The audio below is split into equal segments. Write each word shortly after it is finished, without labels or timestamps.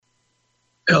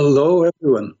Hello,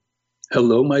 everyone.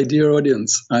 Hello, my dear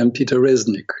audience. I'm Peter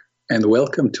Reznik, and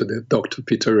welcome to the Dr.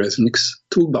 Peter Reznik's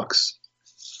Toolbox.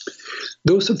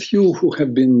 Those of you who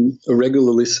have been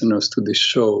regular listeners to this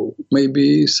show may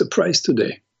be surprised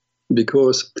today,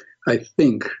 because I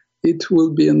think it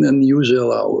will be an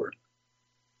unusual hour.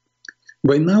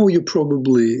 By now, you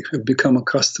probably have become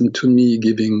accustomed to me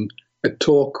giving a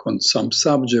talk on some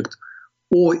subject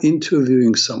or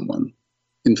interviewing someone.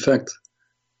 In fact,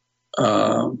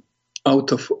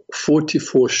 out of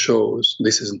 44 shows,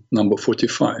 this is number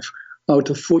 45, out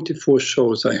of 44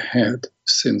 shows I had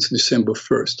since December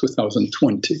 1st,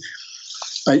 2020,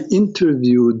 I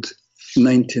interviewed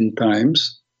 19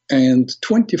 times, and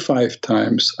 25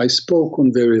 times I spoke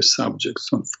on various subjects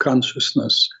of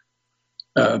consciousness,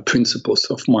 principles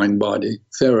of mind-body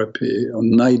therapy,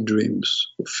 on night dreams,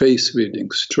 face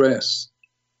reading, stress.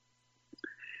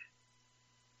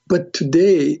 But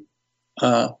today,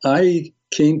 I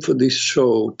came for this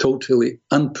show totally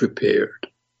unprepared,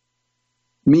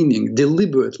 meaning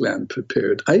deliberately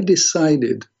unprepared. I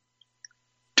decided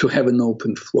to have an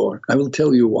open floor. I will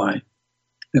tell you why,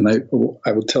 and I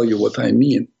will tell you what I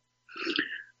mean.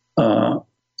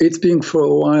 It's been for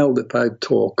a while that I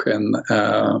talk, and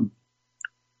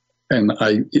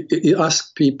I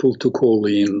ask people to call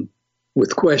in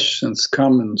with questions,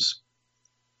 comments,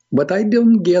 but I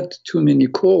don't get too many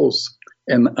calls.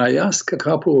 And I asked a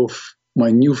couple of my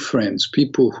new friends,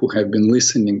 people who have been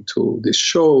listening to this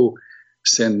show,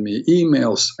 send me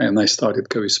emails, and I started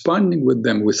corresponding with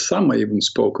them. With some, I even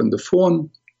spoke on the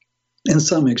phone, and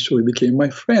some actually became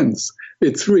my friends.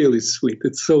 It's really sweet.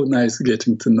 It's so nice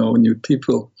getting to know new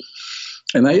people.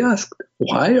 And I asked,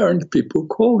 why aren't people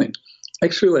calling?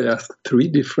 Actually, I asked 3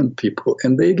 different people,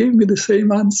 and they gave me the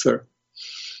same answer.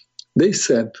 They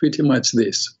said pretty much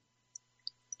this.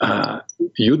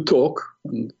 You talk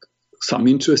on some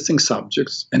interesting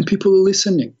subjects and people are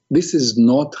listening. This is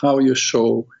not how your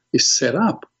show is set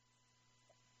up.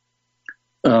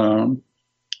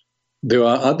 There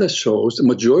are other shows, the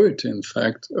majority, in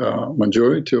fact,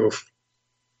 majority of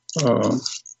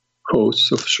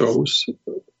hosts of shows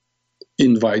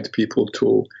invite people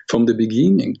to, from the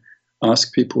beginning,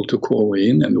 ask people to call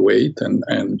in and wait,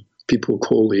 and people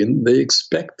call in. They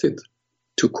expected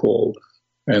to call.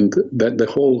 And that the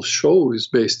whole show is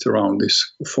based around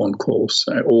these phone calls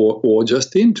or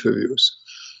just interviews.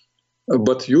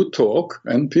 But you talk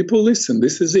and people listen.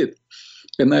 This is it.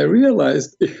 And I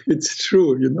realized it's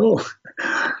true, you know.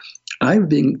 I've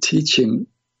been teaching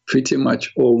pretty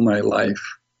much all my life.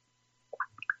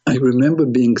 I remember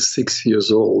being 6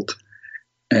 years old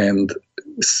and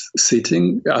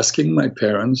sitting, asking my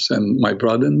parents and my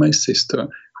brother and my sister,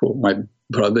 who my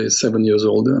brother is 7 years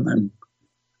older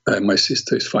and my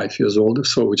sister is 5 years older,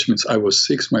 so which means I was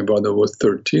 6, my brother was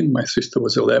 13, my sister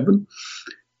was 11.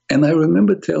 And I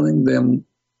remember telling them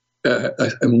a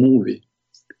movie.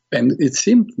 And it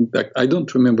seemed like, I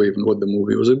don't remember even what the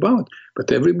movie was about,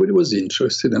 but everybody was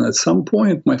interested. And at some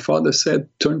point, my father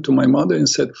turned to my mother and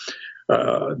said,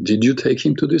 did you take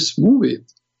him to this movie?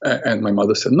 And my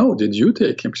mother said, no, did you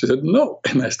take him? She said, no.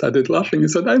 And I started laughing and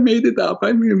said, I made it up.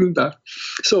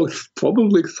 So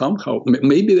probably somehow,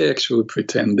 maybe they actually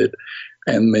pretended,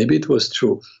 and maybe it was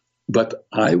true. But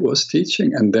I was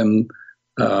teaching, and then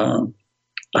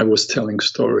I was telling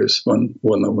stories when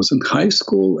I was in high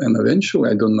school, and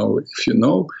eventually, I don't know if you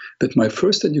know, that my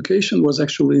first education was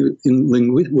actually in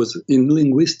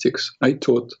linguistics. I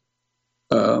taught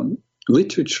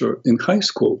literature in high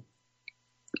school.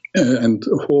 And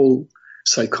whole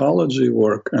psychology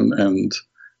work and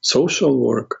social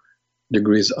work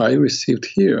degrees I received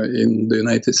here in the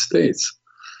United States.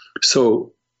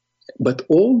 So, but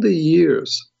all the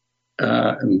years,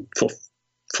 and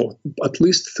for at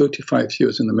least 35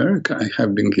 years in America, I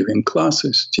have been giving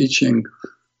classes, teaching,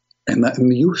 and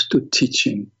I'm used to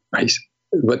teaching.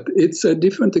 But it's a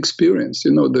different experience.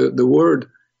 You know, the word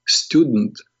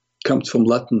student comes from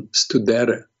Latin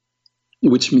studere,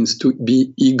 which means to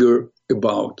be eager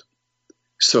about.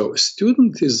 So a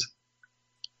student is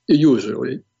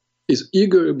usually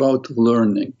eager about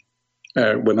learning.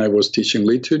 When I was teaching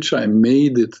literature, I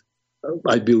made it,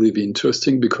 I believe,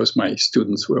 interesting because my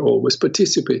students were always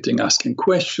participating, asking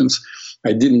questions.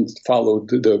 I didn't follow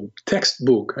the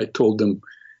textbook. I told them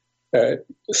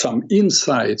some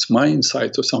insights, my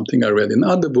insights or something I read in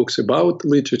other books about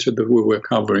literature that we were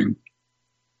covering.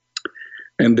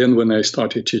 And then when I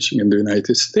started teaching in the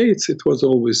United States, it was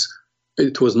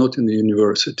not in the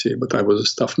university, but I was a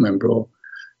staff member,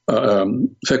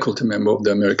 faculty member of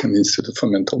the American Institute for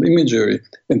Mental Imagery,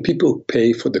 and people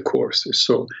pay for the courses.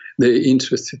 So they're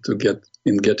interested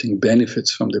in getting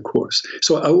benefits from the course.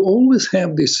 So I always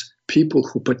have this people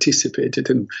who participated,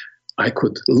 and I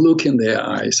could look in their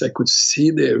eyes, I could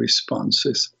see their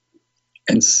responses.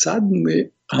 And suddenly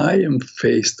I am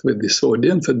faced with this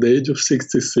audience at the age of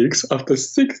 66, after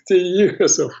 60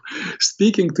 years of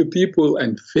speaking to people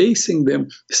and facing them.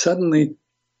 Suddenly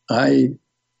I'm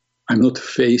not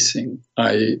facing,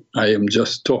 I am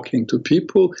just talking to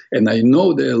people, and I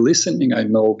know they're listening. I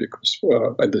know because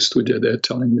at the studio they're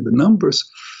telling me the numbers,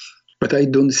 but I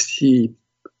don't see,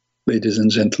 ladies and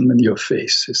gentlemen, your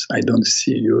faces. I don't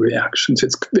see your reactions.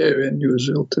 It's very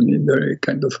unusual to me, very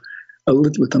kind of a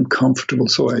little bit uncomfortable.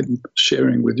 So I'm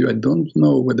sharing with you. I don't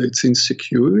know whether it's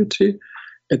insecurity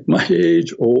at my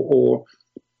age or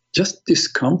just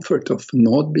discomfort of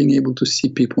not being able to see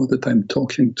people that I'm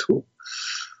talking to.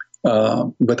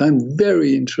 But I'm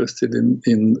very interested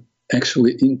in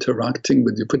actually interacting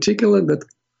with you, particularly that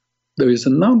there is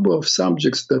a number of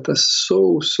subjects that are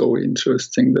so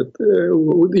interesting, that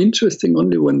interesting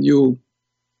only when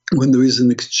there is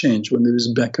an exchange, when there is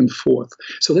back and forth.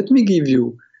 So let me give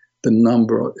you the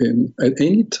number. At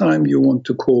any time you want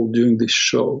to call during this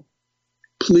show,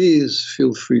 please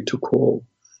feel free to call.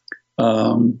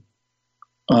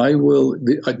 I will.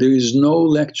 There is no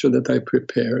lecture that I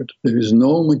prepared. There is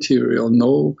no material.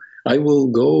 No, I will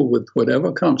go with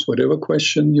whatever comes, whatever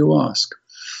question you ask.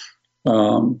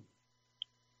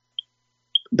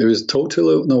 There is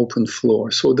totally an open floor.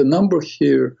 So the number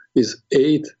here is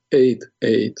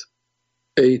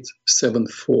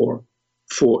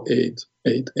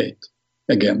 888-874-4888.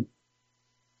 Again,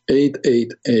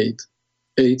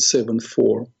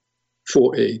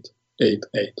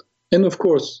 888-874-4888. And of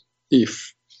course,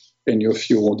 if any of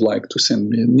you would like to send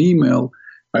me an email,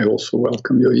 I also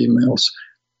welcome your emails.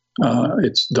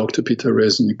 It's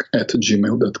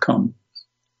drpeterreznik@gmail.com.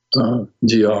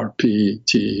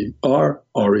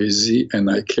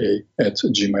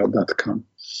 drpeterreznik@gmail.com.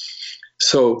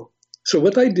 So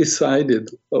what I decided,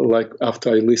 like after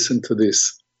I listened to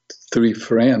these three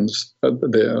friends,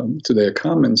 to their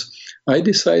comments, I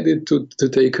decided to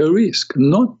take a risk,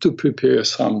 not to prepare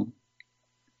some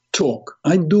talk.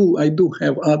 I do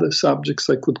have other subjects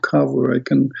I could cover. I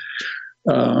can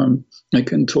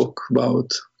talk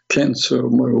about cancer,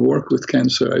 my work with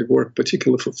cancer. I worked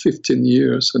particularly for 15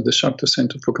 years at the Schachter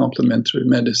Center for Complementary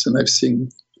Medicine. I've seen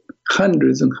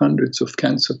hundreds and hundreds of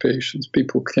cancer patients.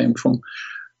 People came from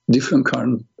different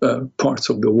parts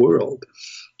of the world,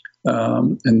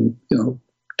 and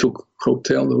took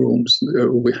hotel rooms.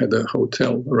 We had a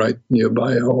hotel right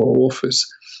nearby our office,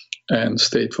 and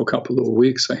stayed for a couple of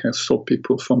weeks. I have saw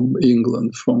people from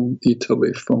England, from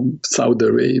Italy, from Saudi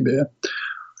Arabia.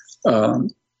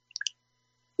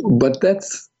 But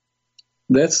that's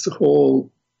the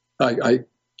whole. I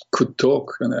could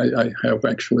talk, and I have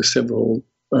actually several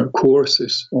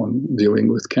courses on dealing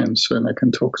with cancer, and I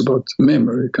can talk about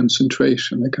memory,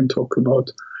 concentration. I can talk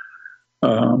about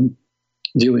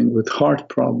dealing with heart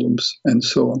problems and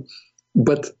so on.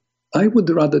 But I would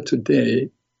rather today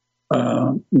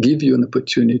give you an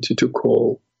opportunity to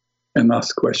call and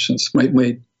ask questions.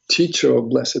 My teacher of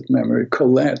blessed memory,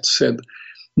 Colette, said,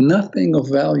 "Nothing of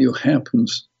value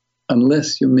happens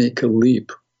unless you make a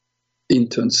leap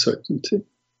into uncertainty."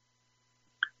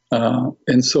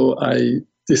 And so I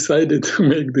decided to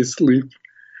make this leap.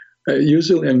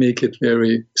 Usually I make it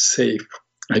very safe.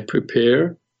 I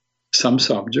prepare some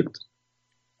subject.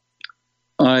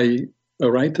 I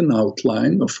write an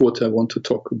outline of what I want to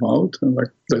talk about, and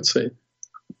let's say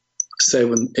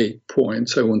 7-8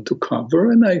 points I want to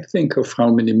cover, and I think of how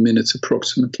many minutes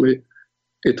approximately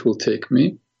it will take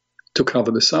me to cover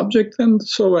the subject, and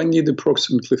so I need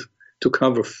approximately to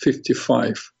cover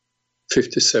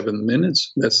 57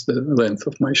 minutes. That's the length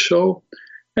of my show,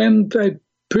 and I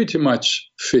pretty much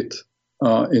fit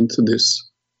into this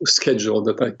schedule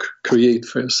that I create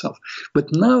for yourself.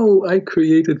 But now I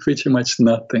created pretty much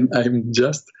nothing. I'm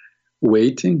just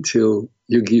waiting till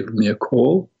you give me a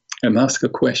call and ask a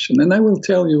question, and I will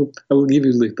give you a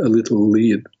little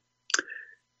lead.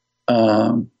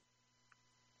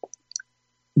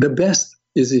 The best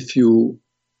is if you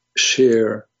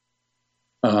share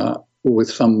with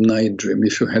some night dream,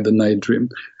 if you had a night dream.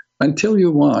 I'll tell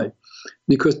you why.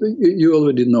 Because you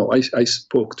already know, I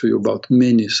spoke to you about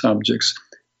many subjects,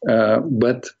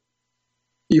 but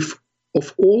if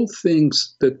of all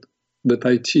things that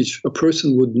I teach, a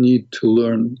person would need to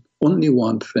learn only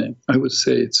one thing, I would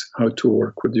say it's how to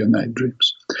work with your night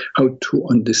dreams, how to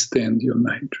understand your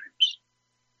night dreams.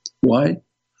 Why?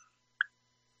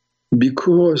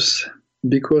 Because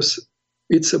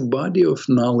it's a body of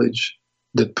knowledge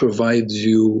that provides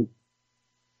you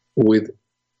with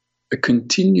a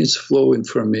continuous flow of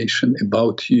information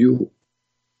about you.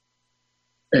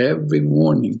 Every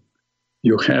morning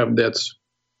you have that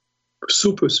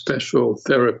super special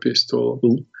therapist or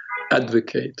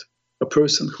advocate, a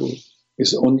person who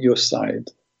is on your side,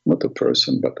 not a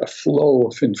person, but a flow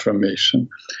of information.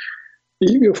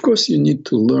 Of course, you need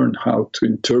to learn how to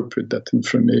interpret that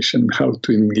information, how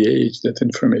to engage that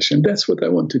information. That's what I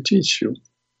want to teach you.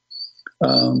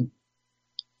 I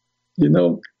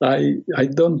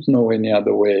don't know any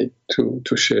other way to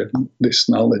share this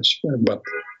knowledge, but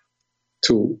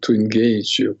to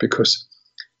engage you, because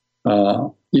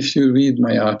if you read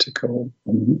my article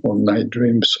on night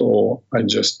dreams, or I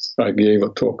gave a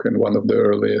talk in one of the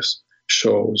earliest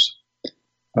shows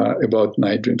about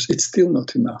night dreams, it's still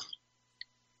not enough.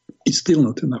 It's still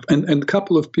not enough. And a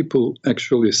couple of people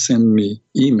actually send me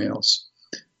emails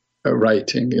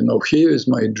writing, here is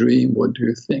my dream, what do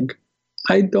you think?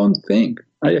 I don't think.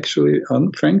 I actually,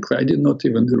 frankly, I did not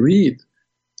even read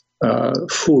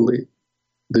fully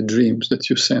the dreams that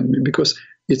you send me, because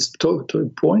it's totally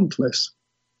pointless.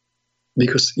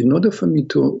 Because in order for me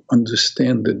to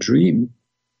understand the dream,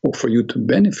 or for you to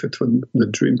benefit from the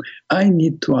dream, I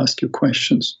need to ask you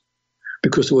questions.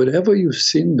 Because whatever you've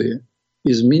seen there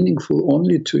is meaningful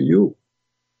only to you.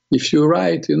 If you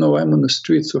write, I'm on the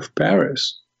streets of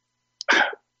Paris,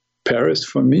 Paris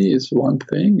for me is one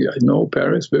thing. I know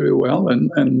Paris very well,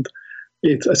 and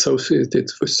it's associated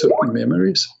with certain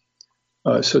memories,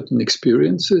 certain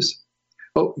experiences.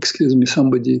 Oh, excuse me,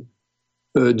 somebody,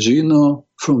 Gino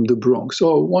from the Bronx.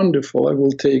 Oh, wonderful! I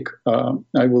will take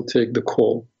the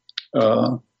call.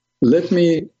 Let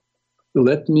me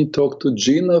talk to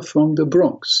Gina from the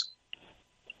Bronx.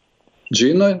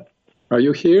 Gina, are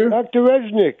you here? Dr.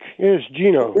 Resnick, yes,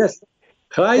 Gino. Yes.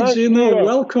 Hi, Gina.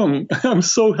 Welcome. I'm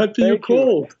so happy you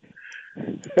called.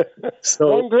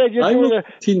 So I'm glad you're doing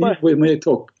a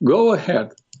talk. Go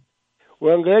ahead.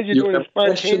 Well, I'm glad you're doing a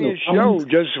spontaneous show,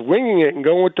 just winging it and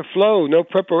going with the flow, no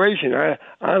preparation.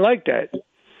 I like that.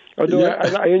 Although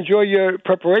I enjoy your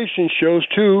preparation shows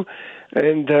too,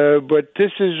 and but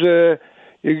this is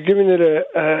you're giving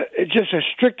it just a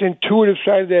strict intuitive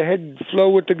side of the head flow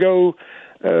with the go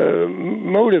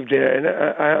motive there, and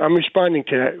I'm responding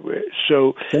to that.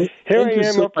 So here I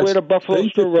am up where the buffalo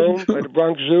still roam at the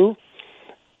Bronx Zoo,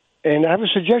 and I have a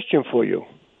suggestion for you.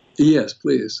 Yes,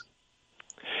 please.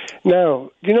 Now,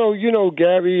 you know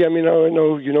Gary. I mean, I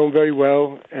know you know him very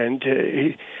well, and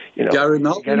Gary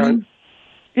Knowlton.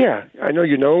 Yeah, I know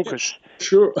you know him because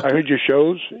sure. I heard your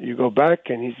shows. You go back,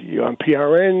 and you're on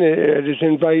PRN at his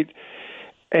invite,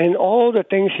 and all the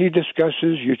things he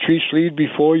discusses. Your tree lead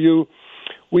before you.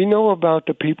 We know about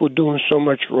the people doing so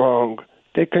much wrong.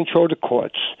 They control the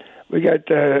courts. We got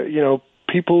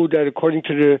people that, according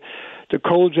to the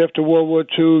codes after World War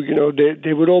II,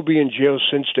 they would all be in jail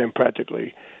since then,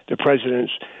 practically, the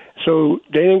presidents. So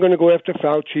they ain't going to go after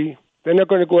Fauci. They're not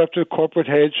going to go after the corporate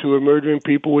heads who are murdering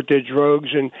people with their drugs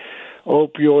and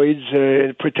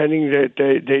opioids, pretending that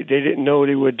they didn't know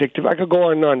they were addictive. I could go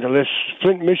on and on. The list.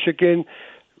 Flint, Michigan,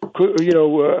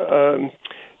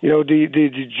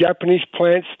 the Japanese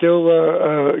plants still,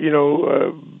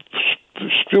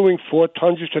 spewing forth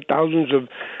hundreds of thousands of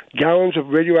gallons of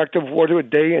radioactive water a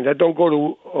day, and that don't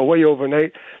go away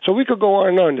overnight. So we could go on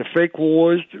and on. The fake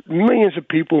wars, millions of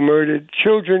people murdered,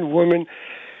 children, women.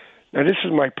 Now, this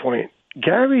is my point.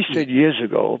 Gary said years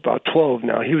ago, about 12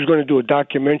 now, he was going to do a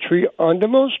documentary on the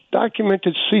most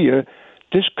documented seer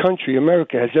this country,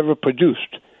 America, has ever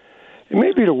produced. It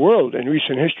may be the world in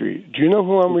recent history. Do you know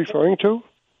who I'm referring to?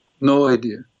 No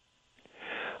idea.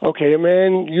 Okay, a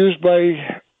man who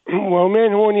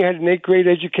only had an 8th grade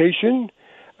education,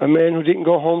 a man who didn't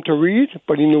go home to read,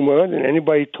 but he knew more than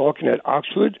anybody talking at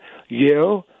Oxford,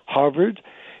 Yale, Harvard.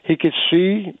 He could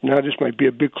see. Now, this might be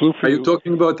a big clue for you. Are you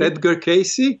talking about Edgar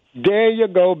Cayce? There you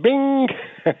go. Bing!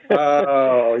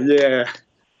 Oh, yeah.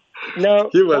 Now,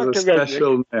 he was a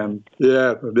special man.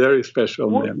 Yeah, a very special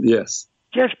man, yes.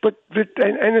 Yes, but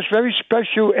it's very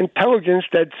special intelligence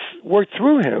that's worked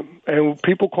through him. And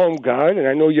people call him God, and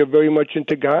I know you're very much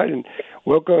into God. And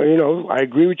welcome, I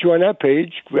agree with you on that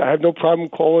page. I have no problem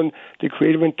calling the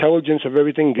creative intelligence of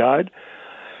everything God.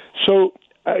 So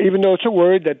even though it's a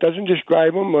word that doesn't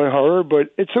describe him or her,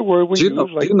 but it's a word we use.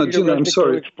 Like Gina, I'm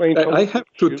sorry. I have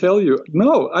to tell you,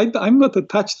 no, I'm not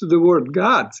attached to the word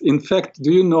God. In fact,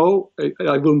 do you know,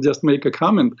 I will just make a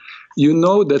comment. You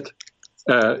know that,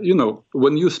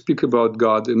 when you speak about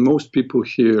God, and most people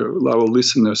here, our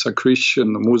listeners are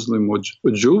Christian, Muslim, or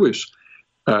Jewish,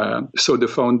 so the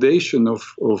foundation of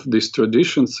these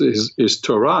traditions is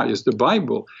Torah, is the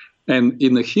Bible. And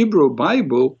in the Hebrew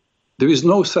Bible, there is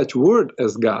no such word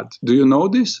as God. Do you know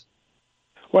this?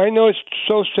 Well, I know it's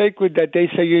so sacred that they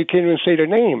say you can't even say their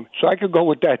name. So I could go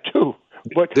with that too.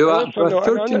 But there are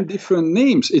 13 different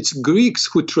names. It's Greeks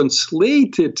who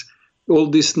translated all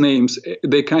these names.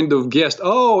 They kind of guessed,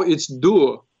 oh, it's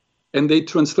Dur, and they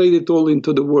translate it all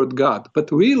into the word God.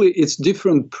 But really, it's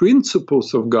different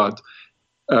principles of God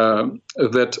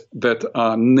that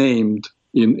are named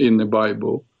in the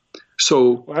Bible.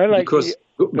 So because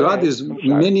God has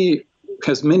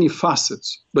many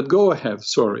facets. But go ahead.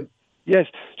 Sorry. Yes.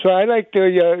 So I like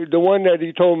the one that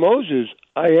he told Moses,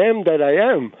 I am that I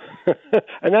am.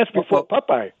 And that's before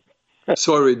Popeye.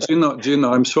 Sorry,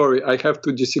 Gino, I'm sorry. I have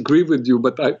to disagree with you,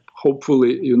 but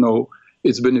hopefully,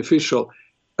 it's beneficial.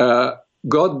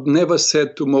 God never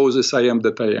said to Moses, I am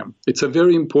that I am. It's a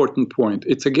very important point.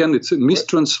 It's a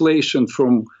mistranslation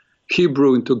from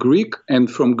Hebrew into Greek and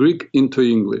from Greek into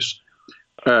English.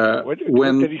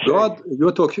 When God,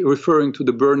 you're referring to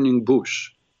the burning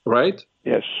bush, right?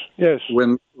 Yes. Yes.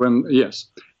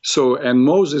 So, and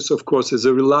Moses, of course, is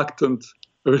a reluctant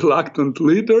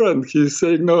leader, and he's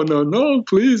saying, no,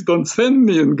 please don't send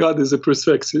me. And God is a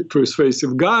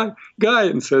persuasive guy,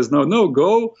 and says, no,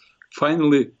 go.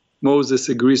 Finally, Moses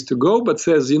agrees to go, but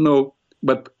says,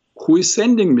 but who is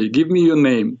sending me? Give me your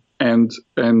name. And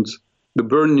the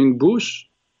burning bush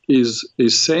is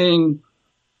saying,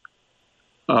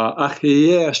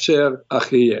 Achiyeh asher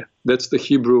achiyeh. That's the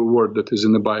Hebrew word that is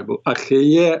in the Bible.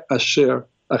 Achiyeh asher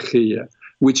achiyeh,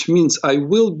 which means I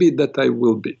will be that I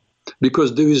will be.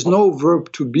 Because there is no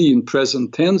verb to be in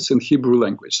present tense in Hebrew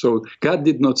language. So God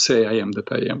did not say I am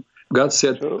that I am. God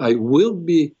said, I will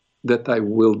be that I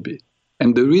will be.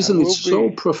 And the reason it's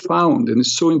so profound and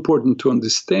it's so important to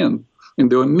understand,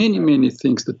 and there are many, many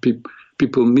things that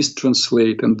people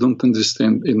mistranslate and don't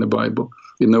understand in the Bible,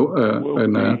 in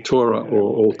Torah or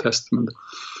Old Testament.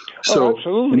 So,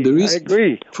 absolutely. I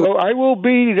agree. I will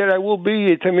be that I will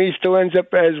be, to me, still ends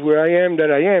up as where I am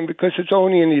that I am, because it's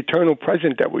only in the eternal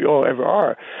present that we all ever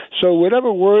are. So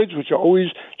whatever words, which are always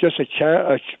just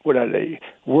what are they?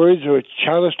 Words are a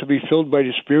chalice to be filled by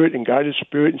the Spirit, and God is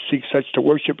Spirit, and seek such to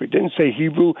worship. It didn't say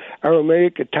Hebrew,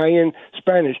 Aramaic, Italian,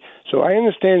 Spanish. So I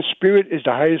understand Spirit is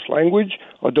the highest language,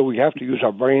 although we have to use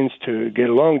our brains to get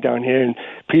along down here, and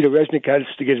Peter Resnick has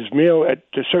to get his mail at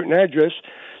a certain address.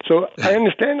 So I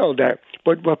understand all that,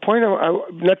 but my point,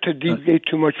 not to deviate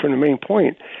too much from the main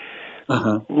point,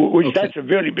 that's a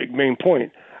very big main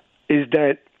point, is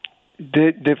that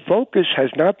the focus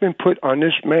has not been put on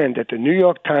this man that the New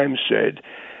York Times said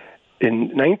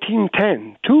in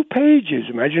 1910, 2 pages,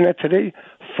 imagine that today,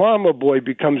 farmer boy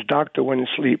becomes doctor when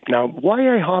asleep. Now, why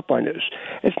I harp on this?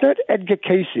 It's not Edgar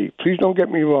Cayce. Please don't get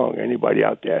me wrong, anybody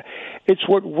out there. It's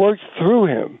what worked through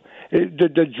him.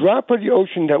 The drop of the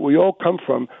ocean that we all come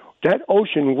from, that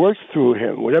ocean works through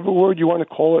him, whatever word you want to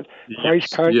call it,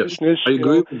 Christ consciousness. Yes. I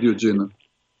agree with you, Gina.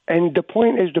 And the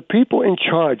point is, the people in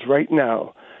charge right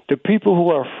now, the people who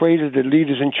are afraid of the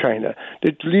leaders in China,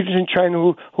 the leaders in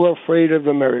China who are afraid of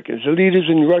Americans, the leaders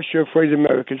in Russia are afraid of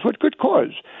Americans, what good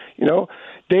cause?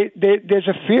 There's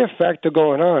a fear factor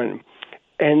going on.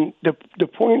 And the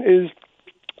point is,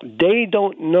 they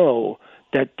don't know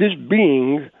that this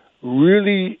being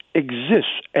really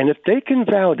exists. And if they can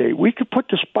validate, we could put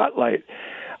the spotlight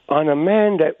on a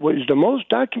man that was the most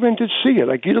documented seer.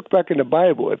 Like you look back in the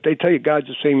Bible, if they tell you God's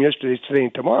the same yesterday, today,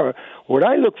 and tomorrow, what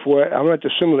I look for, I'm at a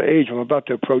similar age, I'm about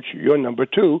to approach your number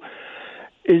 2,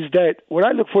 is that what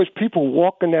I look for is people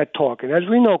walking that talk. And as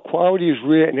we know, quality is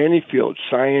rare in any field,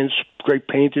 science, great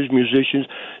painters, musicians,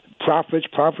 prophets,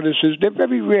 prophetesses, they're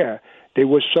very rare. They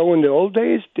were so in the old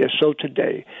days, they're so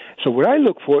today. So what I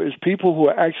look for is people who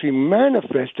are actually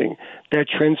manifesting that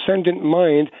transcendent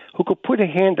mind, who could put a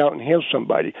hand out and heal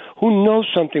somebody, who knows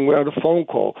something without a phone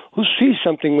call, who sees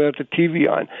something without the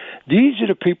TV on. These are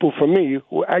the people, for me,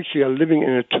 who actually are living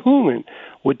in attunement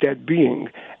with that being.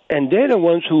 And they're the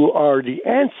ones who are the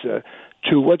answer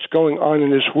to what's going on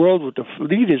in this world with the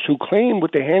leaders who claim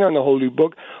with their hand on the Holy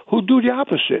Book, who do the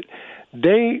opposite.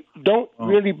 They don't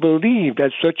really believe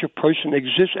that such a person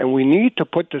exists, and we need to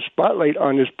put the spotlight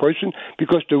on this person,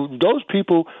 because those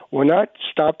people were not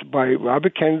stopped by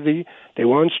Robert Kennedy. They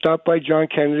weren't stopped by John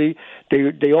Kennedy.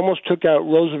 They almost took out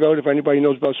Roosevelt. If anybody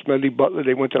knows about Smedley Butler,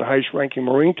 they went to the highest-ranking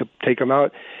Marine to take him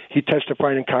out. He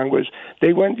testified in Congress.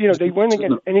 They went against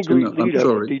any great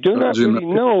leader. They do not really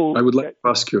know. I would like to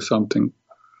ask you something.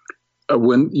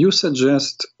 When you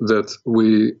suggest that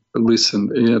we listen,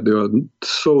 there are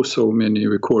so many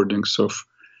recordings of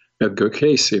Edgar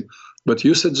Cayce, but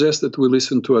you suggest that we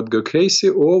listen to Edgar Cayce,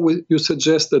 or you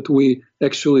suggest that we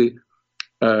actually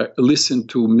listen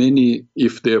to many,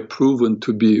 if they're proven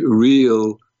to be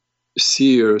real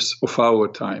seers of our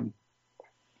time?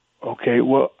 Okay,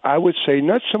 well, I would say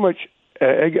not so much.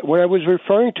 What I was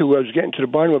referring to, I was getting to the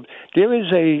bottom of, there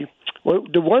is Well,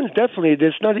 the ones definitely,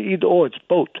 there's not an either or, it's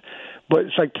both. But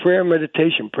it's like prayer,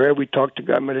 meditation. Prayer, we talk to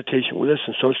God, meditation, we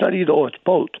listen. So it's not either or, it's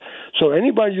both. So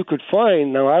anybody you could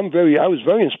find, now I was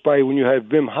very inspired when you had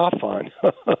Wim Hof on.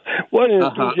 What an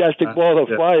enthusiastic ball of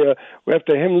fire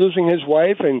after him losing his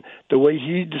wife and the way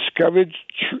he discovered,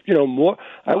 more.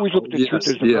 I always look at the truth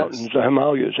as the mountains, the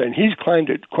Himalayas, and he's climbed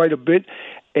it quite a bit.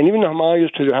 And even the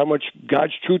Himalayas, to how much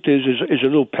God's truth is a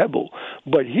little pebble.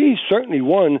 But he's certainly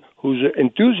one who's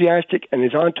enthusiastic and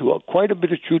is onto quite a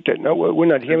bit of truth that we're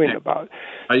not hearing about.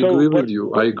 I agree with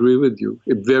you.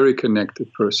 A very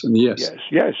connected person, yes.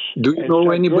 Yes. Do you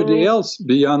know anybody else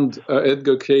beyond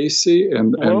Edgar Cayce?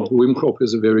 And Wim Hof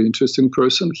is a very interesting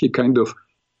person. He kind of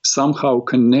somehow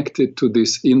connected to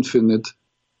this infinite,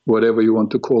 whatever you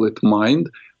want to call it, mind.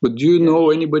 But do you know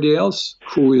anybody else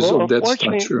who is of that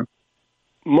stature?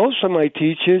 Most of my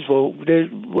teachers,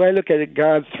 I look at it,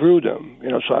 God through them.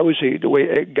 So I would say the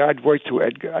way God worked through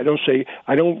Edgar. I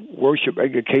don't worship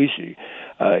Edgar Cayce.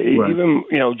 Right. Even,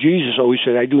 Jesus always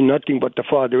said, I do nothing but the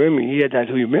Father in me. He had that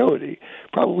humility.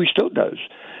 Probably still does.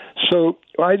 So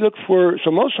I look so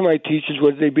most of my teachers,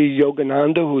 whether they be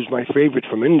Yogananda, who's my favorite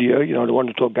from India, the one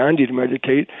who taught Gandhi to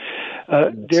meditate.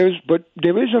 There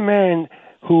is a man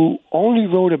who only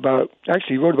wrote about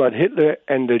Hitler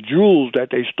and the jewels that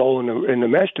they stole in the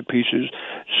masterpieces,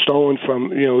 stolen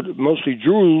from, mostly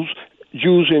Jews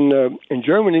in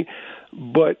Germany.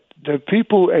 But the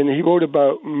people, and he wrote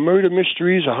about murder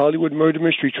mysteries, a Hollywood murder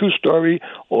mystery, true story,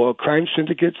 or crime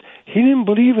syndicates. He didn't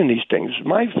believe in these things.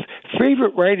 My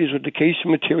favorite writers of the Cayce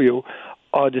material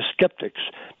are the skeptics.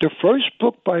 The first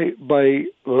book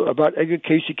about Edgar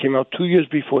Cayce came out 2 years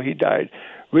before he died,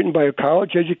 written by a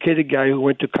college-educated guy who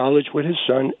went to college with his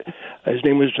son. His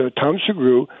name was Tom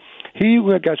Segru. He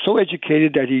got so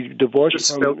educated that he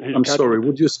divorced from his... I'm sorry,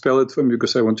 would you spell it for me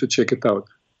because I want to check it out?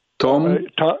 Tom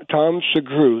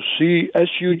Segru,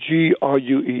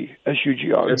 C-S-U-G-R-U-E,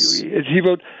 S-U-G-R-U-E. He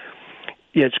wrote...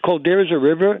 Yeah, it's called There Is a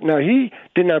River. Now, he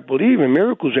did not believe in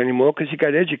miracles anymore because he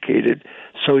got educated.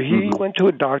 So he went to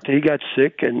a doctor. He got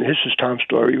sick, and this is Tom's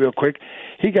story real quick.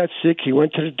 He got sick. He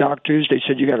went to the doctors. They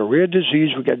said, you got a rare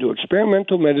disease. We got to do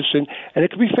experimental medicine, and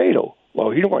it could be fatal.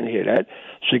 Well, he didn't want to hear that.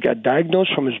 So he got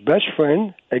diagnosed from his best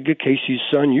friend, Edgar Cayce's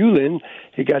son, Yulin.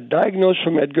 He got diagnosed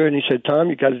from Edgar, and he said, Tom,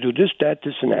 you got to do this, that,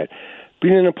 and that.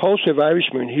 Being an impulsive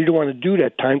Irishman, he didn't want to do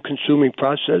that time-consuming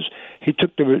process. He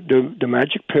took the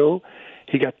magic pill.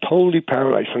 He got totally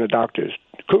paralyzed from the doctors.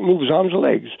 Couldn't move his arms or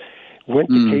legs. Went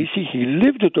to Cayce. He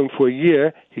lived with them for a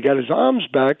year. He got his arms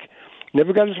back.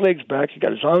 Never got his legs back. He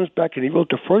got his arms back, and he wrote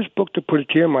the first book to put a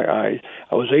tear in my eye.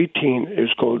 I was 18. It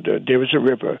was called There Is a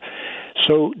River.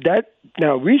 So that,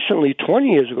 now recently, 20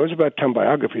 years ago, there's about 10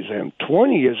 biographies of him.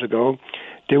 20 years ago,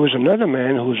 there was another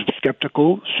man who was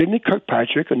skeptical, Sidney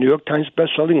Kirkpatrick, a New York Times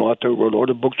bestselling author, wrote all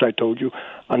the books I told you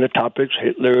on the topics,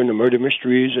 Hitler and the murder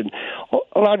mysteries, and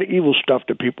a lot of evil stuff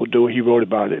that people do. He wrote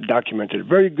about it, documented it.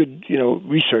 Very good,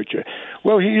 researcher.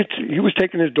 Well, he was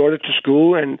taking his daughter to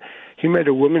school, and he met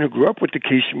a woman who grew up with the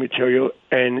Cayce material,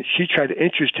 and she tried to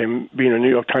interest him, being a New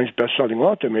York Times bestselling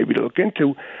author, maybe to look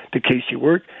into the Cayce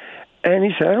work. And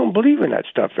he said, I don't believe in that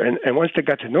stuff. And once they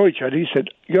got to know each other, he said,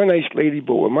 you're a nice lady,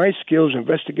 but with my skills,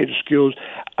 investigative skills,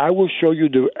 I will show you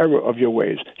the error of your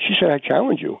ways. She said, I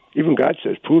challenge you. Even God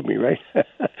says, prove me, right?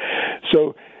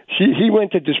 So he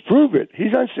went to disprove it.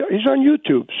 He's on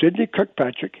YouTube, Sidney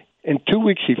Kirkpatrick. In 2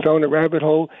 weeks, he fell in a rabbit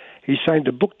hole. He signed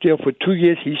a book deal for 2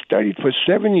 years. He studied for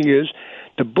 7 years.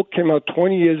 The book came out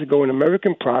 20 years ago, An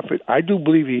American Prophet. I do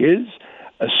believe he is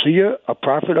a seer, a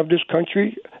prophet of this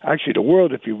country, actually the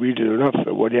world, if you read it enough,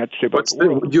 what he had to say about the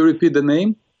world. Would you repeat the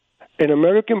name? An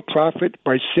American Prophet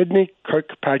by Sidney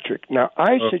Kirkpatrick. Now,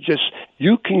 I suggest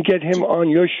you can get him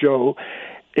on your show.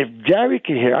 If Gary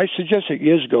can hear, I suggested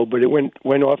years ago, but it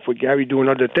went off with Gary doing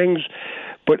other things.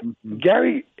 But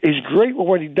Gary is great with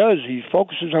what he does. He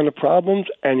focuses on the problems,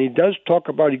 and he does talk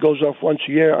about, he goes off once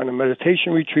a year on a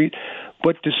meditation retreat.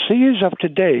 But the seers of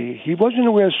today, he wasn't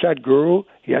aware of Sadhguru.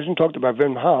 He hasn't talked about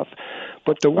Wim Hof.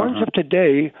 But the ones of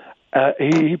today,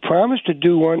 he promised to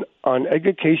do one on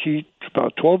Edgar Cayce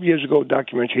about 12 years ago,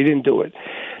 documentary. He didn't do it.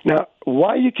 Now,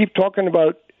 why you keep talking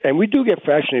about, and we do get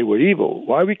fascinated with evil,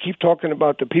 why we keep talking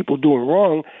about the people doing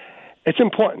wrong, it's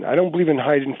important. I don't believe in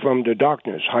hiding from the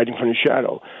darkness, hiding from the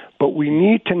shadow. But we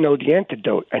need to know the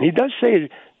antidote. And he does say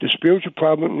the spiritual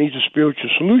problem needs a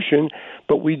spiritual solution,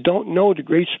 but we don't know the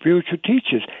great spiritual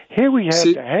teachers. Here we have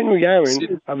the Henry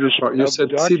Aaron of the You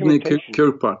said Sidney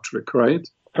Kirkpatrick, right?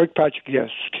 Kirkpatrick, yes.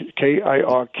 Kirk,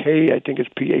 I think it's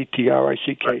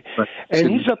Patrick. Right. And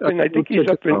he's up in, I think he's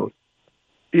up in...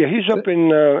 Yeah, he's up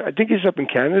in. I think he's up in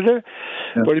Canada.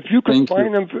 Yeah. But if you could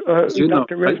find him,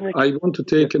 Dr. Reznick. I want to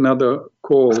take another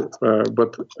call,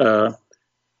 but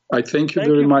I thank you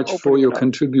very much for your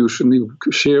contribution. You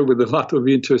share with a lot of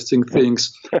interesting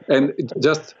things. And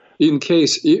just in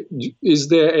case, is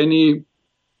there any?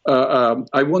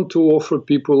 I want to offer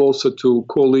people also to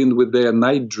call in with their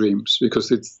night dreams,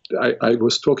 because I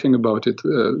was talking about it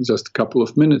just a couple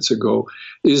of minutes ago.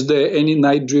 Is there any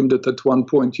night dream that at one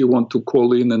point you want to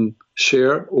call in and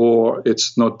share, or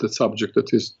it's not the subject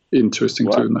that is interesting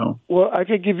to you now? Well, I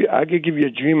could give you a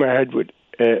dream I had with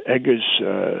Edgar's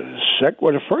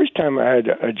Well, the first time I had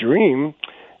a dream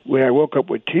where I woke up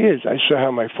with tears, I saw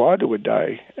how my father would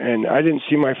die, and I didn't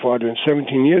see my father in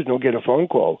 17 years. Don't get a phone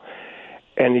call.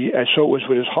 And I saw it was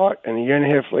with his heart. And a year and a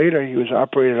half later, he was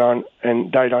operated on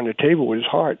and died on the table with his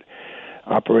heart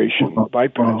operation,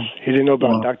 bypass. He didn't know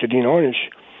about Dr. Dean Ornish.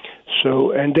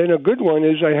 So, and then a good one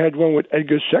is I had one with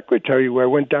Edgar's secretary where I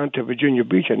went down to Virginia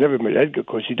Beach. I never met Edgar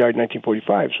because he died in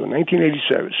 1945. So in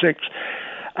 1986,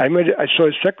 I saw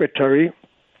his secretary.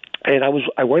 And I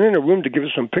went in a room to give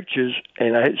her some pictures,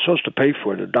 and I was supposed to pay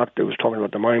for it. The doctor was talking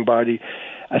about the mind body.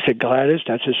 I said, Gladys,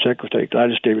 that's his secretary,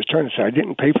 Gladys Davis Turner. I said, I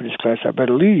didn't pay for this class. I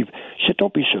better leave. She said,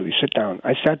 don't be silly. Sit down.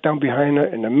 I sat down behind her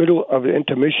in the middle of the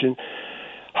intermission.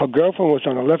 Her girlfriend was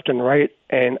on the left and right,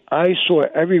 and I saw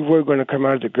every word going to come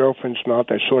out of the girlfriend's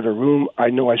mouth. I saw the room. I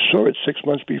know I saw it 6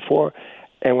 months before.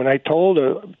 And when I told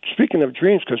her, speaking of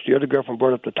dreams, because the other girlfriend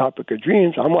brought up the topic of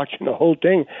dreams, I'm watching the whole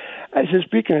thing. I said,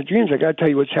 speaking of dreams, I got to tell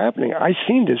you what's happening. I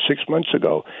seen this 6 months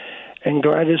ago. And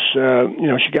Gladys,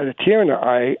 she got a tear in her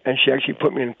eye, and she actually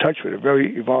put me in touch with a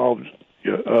very evolved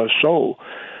soul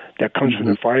that comes from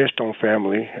the Firestone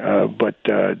family. But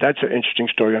that's an interesting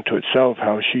story unto itself,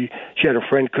 how she had a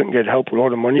friend, couldn't get help with all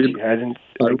the money she had. And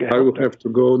I will have to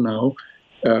go now.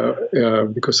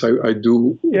 Because I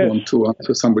do want to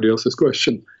answer somebody else's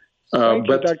question.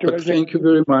 But thank you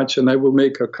very much, and I will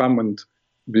make a comment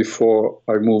before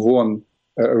I move on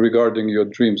regarding your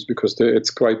dreams, because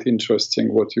it's quite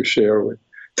interesting what you share with.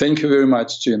 Thank you very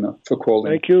much, Gina, for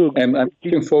calling. Thank you. And I'm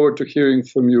looking forward to hearing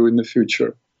from you in the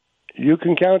future. You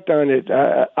can count on it.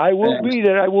 I will be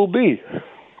that I will be.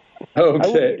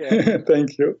 Okay,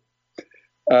 thank you.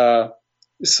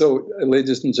 So,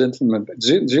 ladies and gentlemen,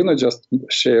 Gina just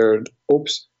shared,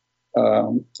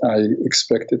 I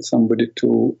expected somebody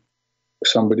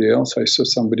else. I saw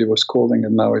somebody was calling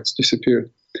and now it's disappeared.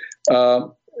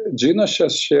 Gina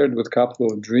just shared with a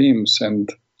couple of dreams, and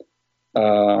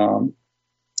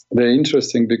they're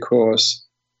interesting because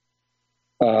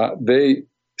they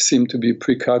seem to be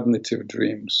precognitive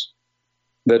dreams.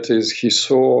 That is, he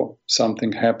saw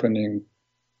something happening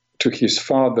to his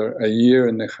father a year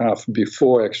and a half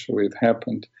before actually it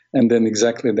happened, and then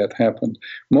exactly that happened.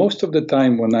 Most of the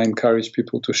time when I encourage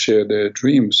people to share their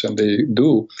dreams, and they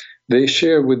do, they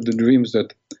share with the dreams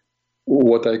that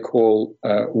what I call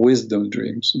wisdom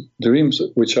dreams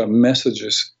which are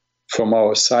messages from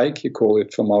our psyche, call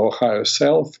it from our higher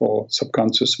self or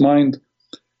subconscious mind,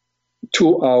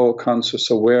 to our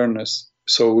conscious awareness,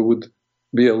 so we would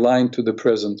be aligned to the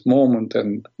present moment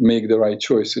and make the right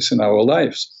choices in our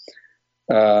lives.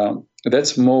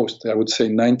 That's most, I would say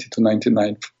 90 to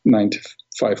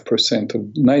 95% of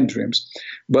night dreams.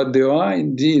 But there are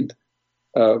indeed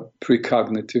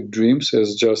precognitive dreams,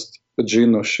 as just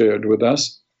Gino shared with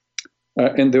us.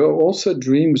 And there are also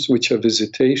dreams which are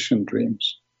visitation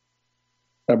dreams.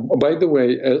 By the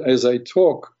way, as I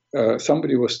talk,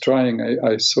 somebody was trying,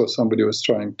 I saw somebody was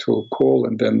trying to call,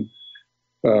 and then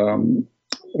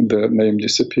the name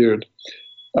disappeared.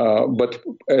 But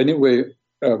anyway,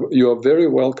 you are very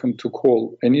welcome to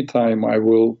call anytime. I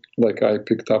will, like I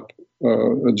picked up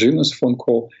Gina's phone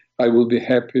call, I will be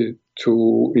happy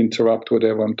to interrupt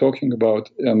whatever I'm talking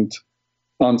about and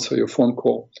answer your phone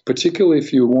call, particularly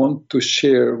if you want to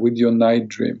share with your night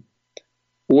dream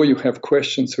or you have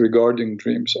questions regarding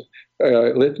dreams.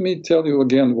 Let me tell you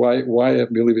again why I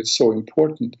believe it's so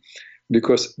important,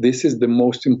 because this is the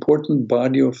most important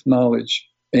body of knowledge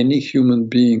any human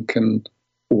being can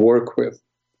work with.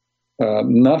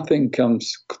 Nothing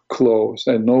comes close,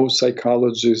 and no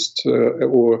psychologist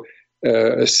or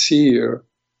a seer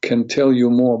can tell you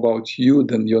more about you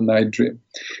than your night dream.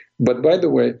 But by the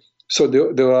way, so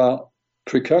there are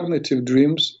precognitive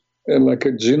dreams, like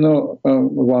a Gina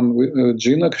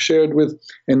Gina shared with,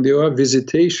 and there are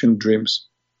visitation dreams.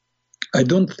 I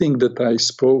don't think that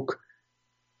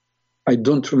I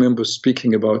don't remember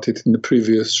speaking about it in the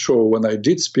previous show when I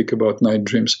did speak about night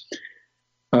dreams.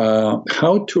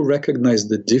 How to recognize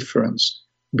the difference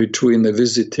between a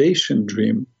visitation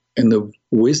dream and a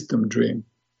wisdom dream.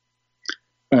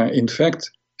 In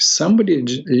fact, somebody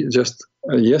just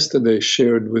yesterday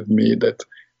shared with me that,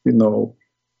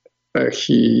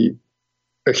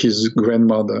 his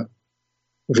grandmother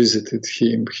visited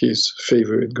him, his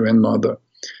favorite grandmother,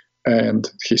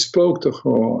 and he spoke to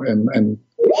her, and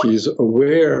he's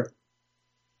aware.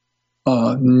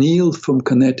 Neil from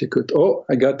Connecticut. Oh,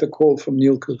 I got a call from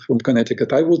Neil from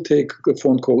Connecticut. I will take a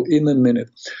phone call in a minute.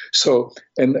 So,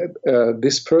 and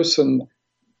this person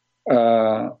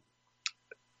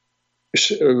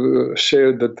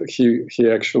shared that he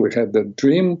actually had a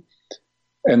dream,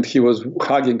 and he was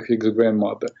hugging his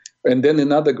grandmother. And then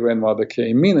another grandmother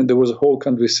came in, and there was a whole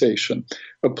conversation.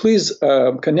 Please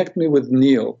connect me with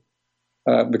Neil,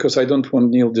 because I don't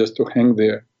want Neil just to hang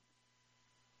there.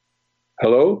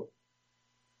 Hello?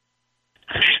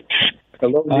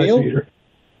 Hello, Neil? Hi, Peter.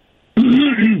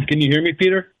 Can you hear me,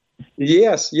 Peter?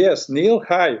 Yes, Neil,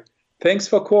 hi. Thanks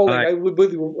for calling. Hi. I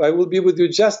will be with you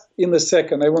just in a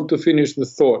second. I want to finish the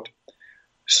thought.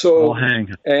 So, I'll hang.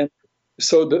 And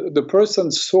so the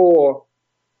person saw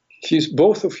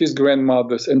both of his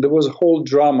grandmothers, and there was a whole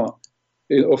drama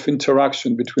of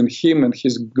interaction between him and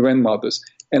his grandmothers.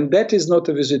 And that is not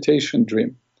a visitation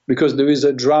dream, because there is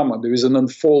a drama, there is an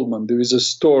unfoldment, there is a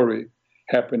story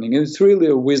happening. And it's really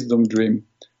a wisdom dream,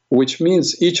 which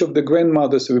means each of the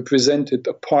grandmothers represented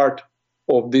a part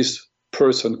of this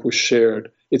person who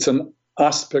shared. It's an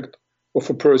aspect of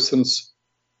a person's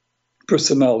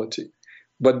personality.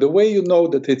 But the way you know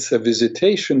that it's a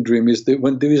visitation dream is that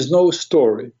when there is no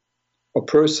story, a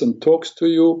person talks to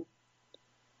you,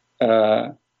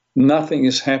 nothing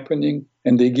is happening,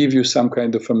 and they give you some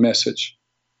kind of a message.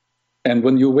 And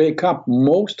when you wake up,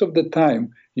 most of the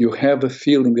time, you have a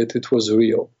feeling that it was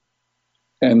real.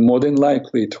 And more than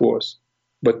likely it was.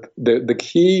 But the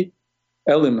key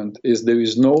element is there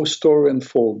is no story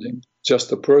unfolding,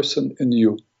 just a person and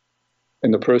you.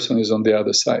 And the person is on the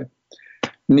other side.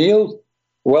 Neil,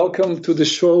 welcome to the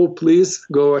show. Please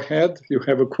go ahead. You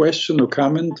have a question or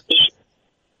comment?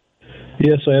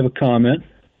 Yes, I have a comment.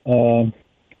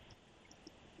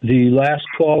 The last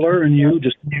caller and you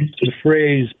just used the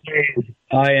phrase,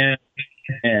 I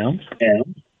am.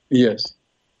 Yes.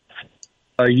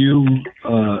 You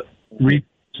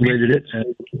retranslated it.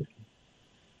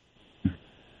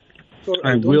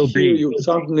 I will hear you.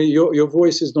 Suddenly, your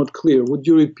voice is not clear. Would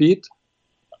you repeat?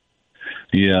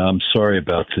 Yeah, I'm sorry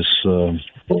about this.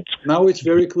 Now it's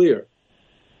very clear.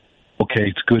 Okay,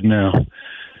 it's good now.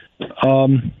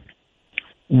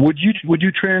 Would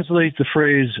you translate the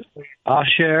phrase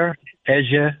Asher,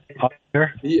 Asher?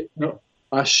 Yeah, no.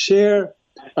 Asher,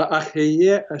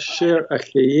 Asher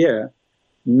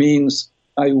means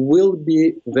I will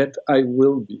be that I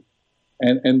will be,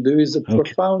 and there is a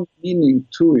profound meaning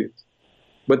to it.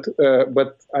 But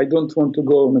I don't want to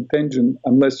go on a tangent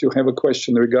unless you have a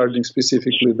question regarding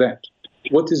specifically that.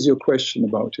 What is your question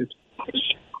about it?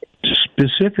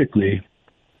 Specifically,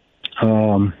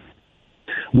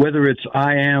 whether it's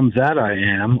I am that I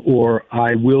am or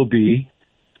I will be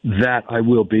that I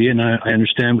will be, and I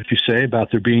understand what you say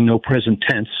about there being no present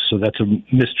tense, so that's a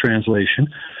mistranslation.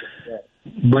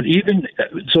 But even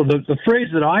so, the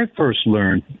phrase that I first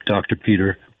learned, Dr.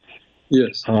 Peter,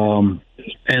 yes, and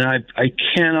I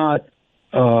cannot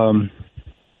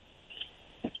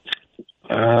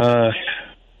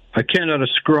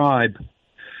ascribe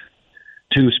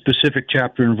to a specific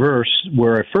chapter and verse.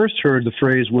 Where I first heard the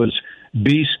phrase was,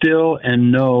 "Be still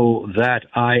and know that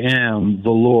I am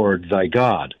the Lord thy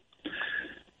God."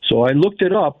 So I looked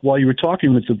it up while you were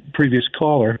talking with the previous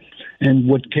caller, and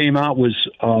what came out was,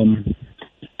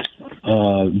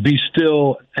 "Be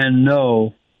still and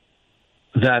know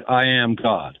that I am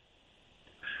God."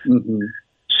 Mm-hmm.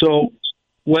 So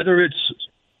whether it's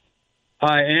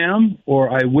I am or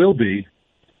I will be,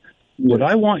 what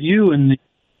I want you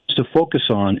to focus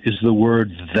on is the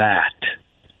word that.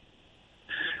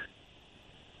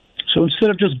 So instead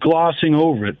of just glossing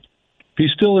over it, be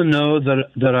still and know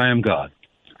that I am God.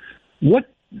 What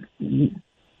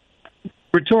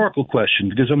rhetorical question,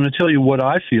 because I'm going to tell you what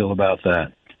I feel about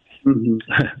that. Mm-hmm.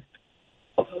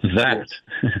 That.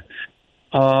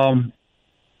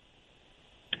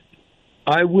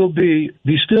 I will be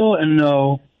still and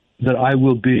know that I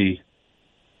will be.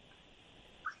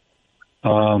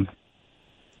 You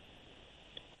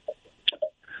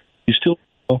still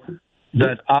know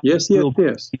that I will be.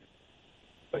 Yes.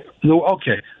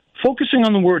 Okay. Focusing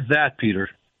on the word that, Peter,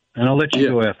 and I'll let you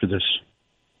go after this.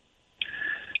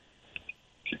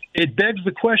 It begs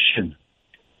the question,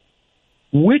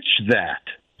 which that?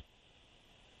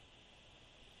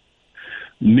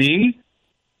 Me,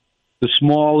 the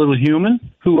small little human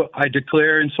who I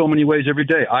declare in so many ways every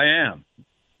day, I am.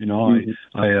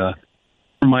 I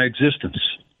my existence.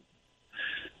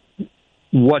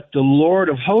 what the Lord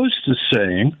of Hosts is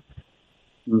saying,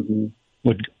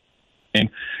 what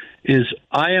is,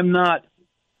 I am not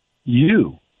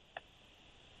you.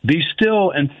 Be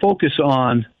still and focus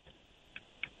on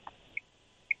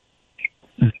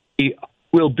the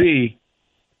will be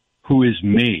who is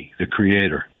me, the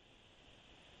Creator.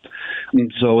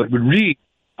 So it would read,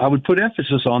 I would put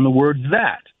emphasis on the word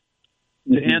that.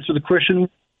 To answer the question,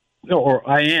 or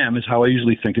I am is how I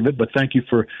usually think of it, but thank you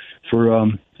for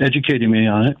educating me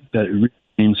on it, that it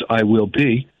means I will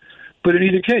be. But in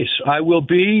either case, I will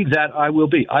be that I will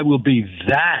be. I will be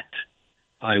that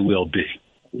I will be.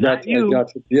 Not you. I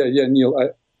got it. Yeah, Neil,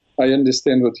 I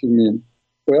understand what you mean.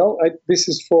 Well, this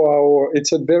is for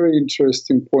it's a very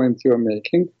interesting point you're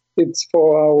making. It's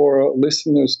for our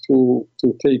listeners to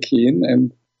take in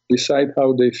and decide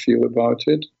how they feel about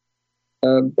it.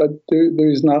 But there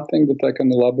is nothing that I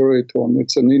can elaborate on.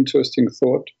 It's an interesting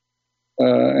thought.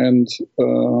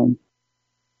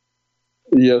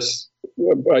 Yes,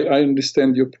 I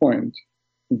understand your point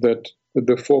that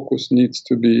the focus needs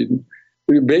to be.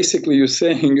 Basically, you're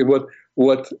saying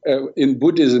what in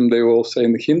Buddhism they all say,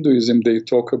 in Hinduism they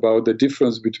talk about the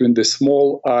difference between the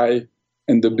small I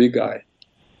and the big I.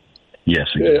 Yes,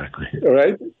 exactly.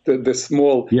 Right, the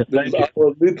small,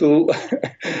 our little,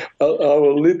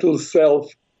 our little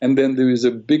self, and then there is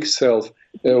a big self.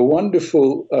 A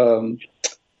wonderful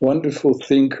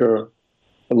thinker,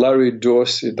 Larry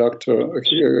Dorsey, Dr.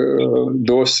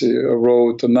 Dorsey,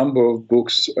 wrote a number of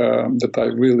books that I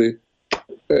really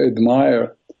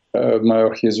admire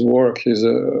his work. He's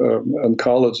an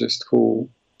oncologist who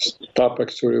stopped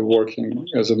actually working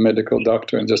as a medical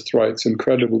doctor and just writes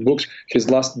incredible books. His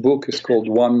last book is called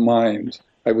One Mind.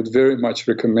 I would very much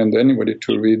recommend anybody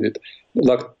to read it.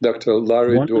 Dr.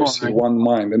 Larry Dorsey, One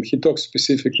Mind. And he talks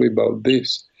specifically about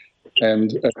this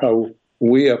and how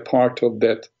we are part of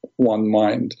that one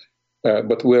mind,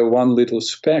 but we're one little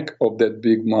speck of that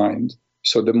big mind.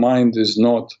 So the mind is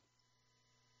not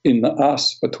in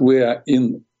us, but we are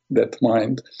in that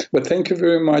mind. But thank you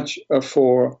very much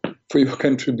for your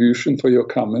contribution, for your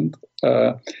comment.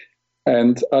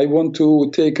 And I want to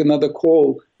take another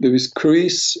call. There is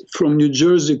Chris from New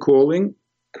Jersey calling.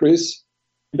 Chris?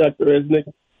 Dr.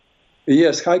 Resnick?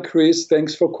 Yes. Hi, Chris.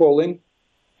 Thanks for calling.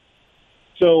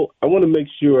 So I want to make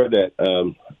sure that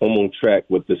I'm on track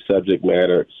with the subject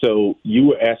matter. So you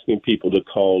were asking people to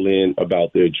call in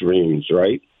about their dreams,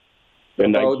 right?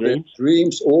 About their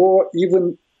dreams, or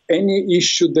even any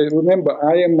issue. Remember,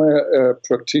 I am a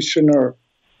practitioner,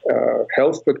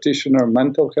 health practitioner,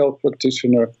 mental health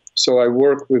practitioner. So I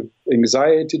work with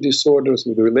anxiety disorders,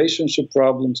 with relationship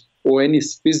problems, or any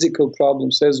physical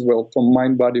problems as well from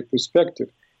mind-body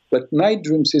perspective. But night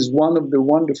dreams is one of the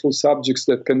wonderful subjects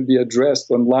that can be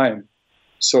addressed online.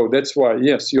 So that's why,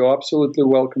 yes, you're absolutely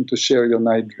welcome to share your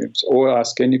night dreams or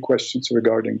ask any questions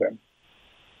regarding them.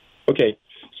 Okay.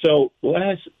 So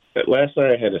last night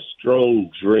I had a strong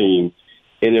dream,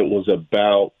 and it was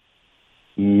about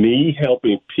me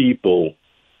helping people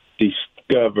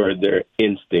discover their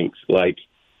instincts, like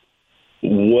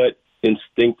what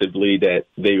instinctively that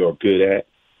they are good at.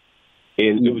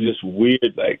 And it was just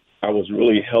weird, like I was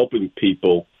really helping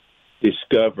people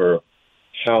discover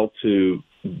how to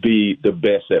be the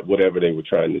best at whatever they were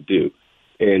trying to do,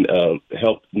 and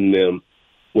helping them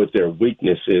with their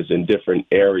weaknesses in different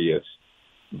areas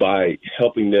by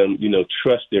helping them,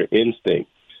 trust their instinct.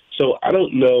 So I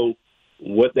don't know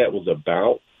what that was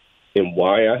about and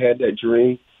why I had that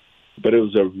dream, but it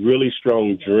was a really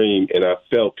strong dream, and I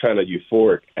felt kind of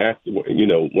euphoric after,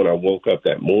 when I woke up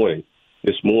this morning.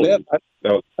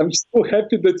 Yeah, I'm so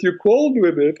happy that you called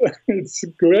with it. It's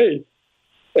great.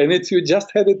 And you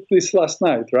just had it this last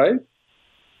night, right?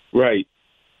 Right.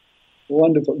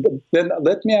 Wonderful. But then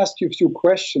let me ask you a few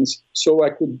questions so I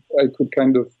could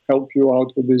kind of help you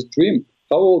out with this dream.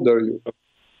 How old are you?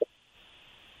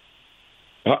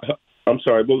 I'm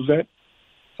sorry, what was that?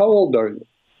 How old are you?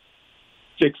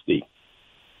 60.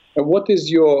 And what is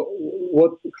your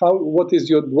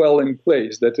dwelling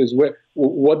place? That is,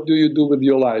 what do you do with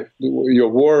your life, your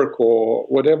work, or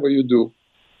whatever you do?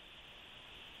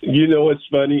 It's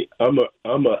funny. I'm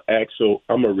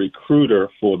a recruiter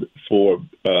for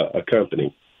a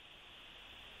company.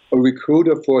 A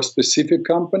recruiter for a specific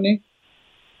company?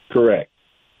 Correct.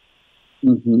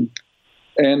 Mm-hmm.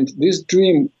 And this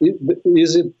dream,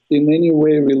 is it in any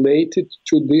way related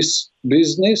to this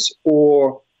business,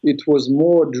 or it was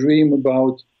more a dream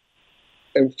about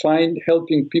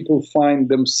helping people find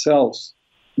themselves,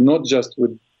 not just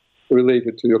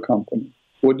related to your company?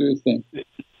 What do you think?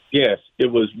 Yes, it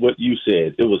was what you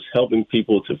said. It was helping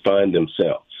people to find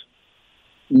themselves.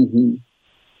 Mm-hmm.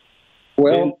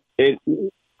 Well,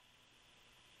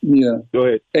 Yeah. Go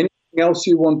ahead. Anything else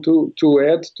you want to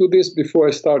add to this before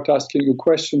I start asking you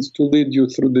questions to lead you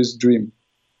through this dream?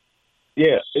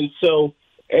 Yeah, and so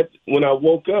when I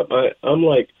woke up, I'm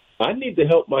like, I need to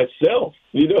help myself.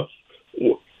 You know,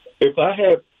 if I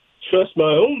have trust my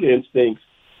own instincts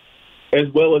as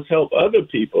well as help other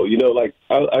people, you know, like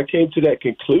I came to that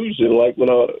conclusion, like when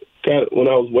I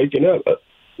was waking up.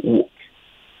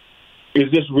 Is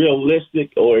this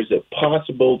realistic, or is it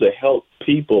possible to help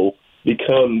people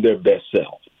become their best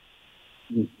self?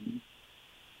 Mm-hmm.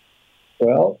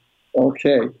 Well,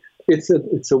 okay.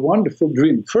 It's a wonderful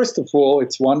dream. First of all,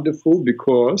 it's wonderful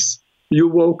because you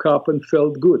woke up and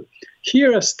felt good.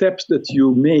 Here are steps that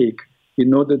you make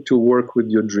in order to work with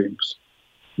your dreams.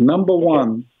 Number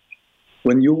one,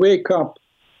 when you wake up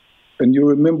and you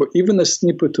remember even a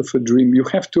snippet of a dream, you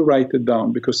have to write it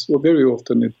down because very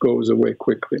often it goes away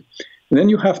quickly. And then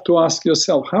you have to ask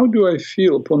yourself, how do I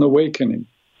feel upon awakening?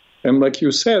 And like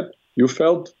you said, you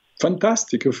felt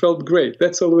fantastic, you felt great.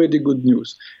 That's already good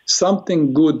news.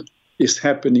 Something good is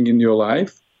happening in your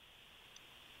life,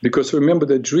 because remember,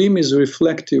 the dream is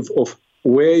reflective of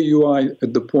where you are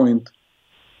at the point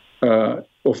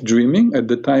of dreaming, at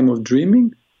the time of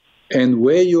dreaming, and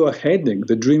where you are heading.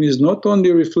 The dream is not only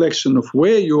a reflection of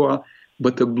where you are,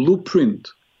 but a blueprint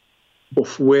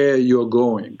of where you're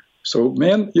going. So,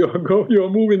 man, you're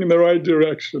moving in the right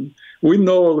direction. We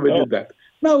know already that.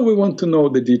 Now we want to know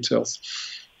the details.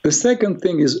 The second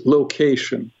thing is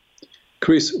location.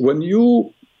 Chris, when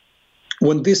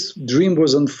this dream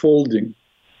was unfolding,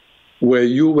 where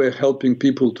you were helping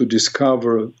people to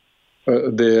discover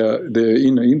their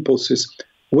inner impulses,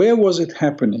 where was it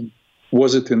happening?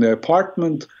 Was it in the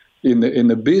apartment, in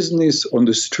the business, on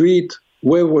the street?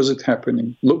 Where was it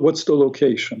happening? What's the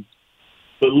location?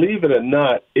 Believe it or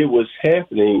not, it was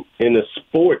happening in a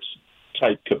sports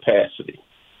type capacity.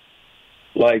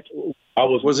 Like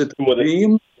Was it a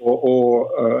dream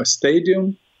or a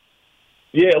stadium?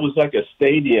 Yeah, it was like a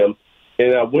stadium.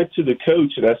 And I went to the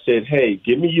coach and I said, hey,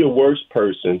 give me your worst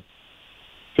person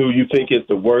who you think is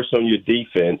the worst on your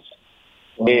defense,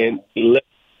 and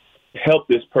help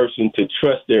this person to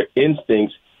trust their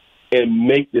instincts and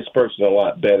make this person a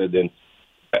lot better than.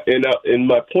 And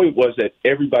my point was that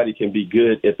everybody can be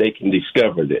good if they can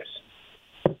discover this.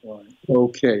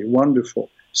 Okay, wonderful.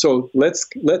 So let's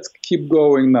keep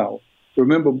going now.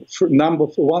 Remember, number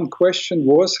one question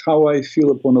was how I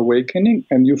feel upon awakening,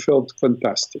 and you felt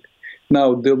fantastic.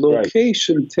 Now the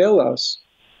location tells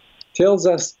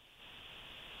us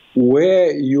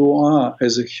where you are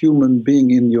as a human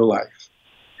being in your life.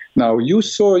 Now you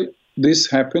saw this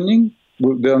happening.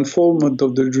 The unfoldment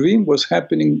of the dream was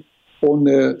happening on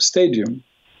the stadium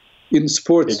in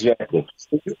sports. Exactly.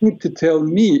 So you need to tell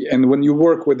me, and when you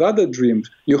work with other dreams,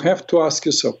 you have to ask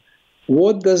yourself,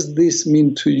 what does this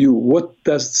mean to you? What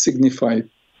does it signify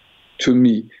to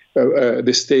me,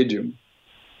 the stadium?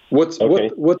 What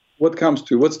comes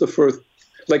to you? What's the first?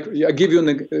 Like, I give you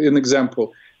an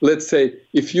example. Let's say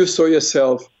if you saw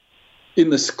yourself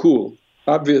in a school,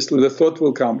 obviously the thought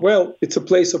will come, well, it's a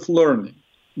place of learning.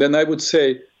 Then I would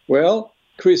say, well,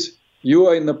 Chris, you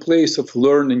are in a place of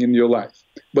learning in your life.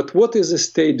 But what is a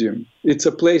stadium? It's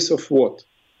a place of what?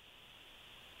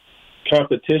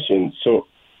 Competition. So,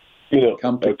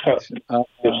 competition.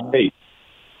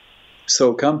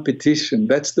 So competition,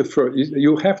 that's the first.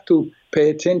 You have to pay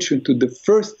attention to the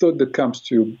first thought that comes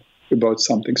to you about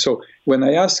something. So when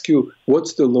I ask you,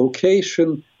 what's the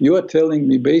location, you are telling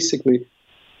me basically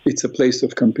it's a place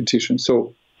of competition.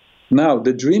 So now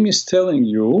the dream is telling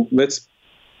you, let's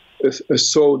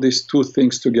sew these two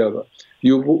things together.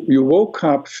 You woke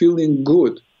up feeling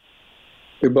good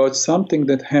about something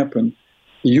that happened.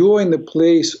 You are in a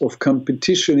place of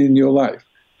competition in your life.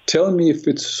 Tell me if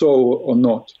it's so or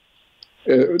not.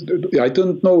 I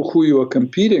don't know who you are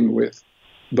competing with,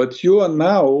 but you are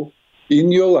now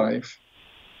in your life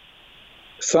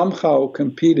somehow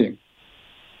competing.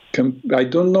 I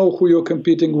don't know who you're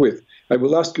competing with. I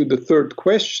will ask you the third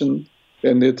question,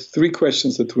 and it's three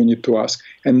questions that we need to ask,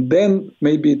 and then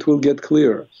maybe it will get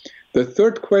clearer. The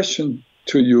third question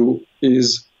to you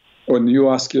is, when you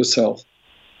ask yourself,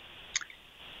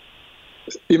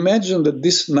 imagine that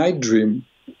this night dream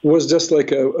was just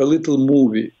like a little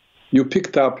movie. You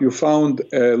picked up, you found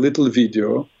a little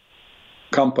video,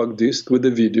 compact disc with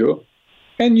a video,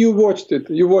 and you watched it.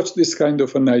 You watched this kind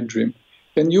of a night dream.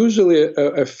 And usually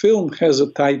a film has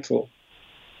a title.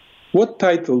 What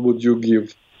title would you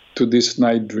give to this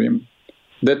night dream?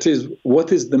 That is,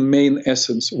 what is the main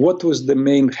essence? What was the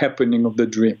main happening of the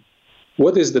dream?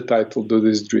 What is the title to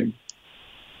this dream?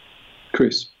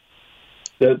 Chris?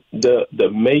 The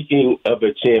making of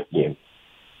a champion.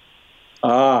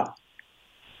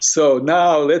 So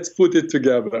now let's put it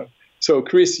together. So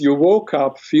Chris, you woke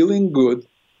up feeling good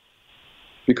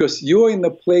because you're in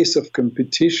a place of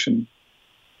competition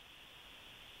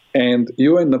and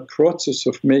you're in the process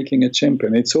of making a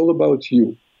champion. It's all about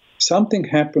you. Something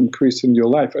happened, Chris, in your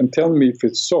life, and tell me if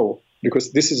it's so,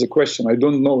 because this is a question. I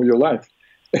don't know your life.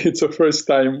 It's the first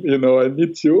time, I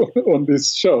meet you on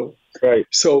this show. Right.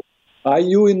 So are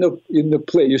you in the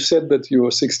place, you said that you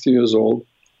are 60 years old.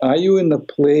 Are you in a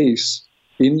place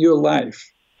in your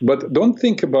life, but don't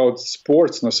think about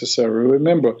sports necessarily.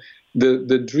 Remember,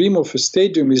 the dream of a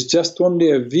stadium is just only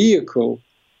a vehicle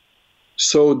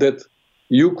so that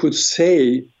you could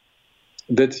say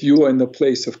that you are in a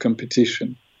place of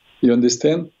competition. You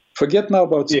understand? Forget now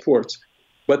about sports.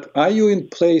 But are you in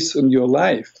place in your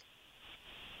life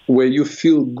where you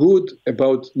feel good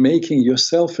about making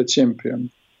yourself a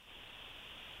champion?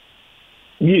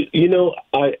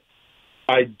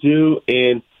 I do,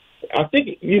 and I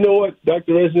think, you know what,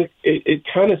 Dr. Resnick, it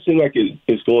kind of seems like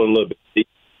it's going a little bit deep.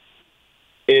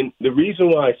 And the reason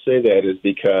why I say that is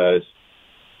because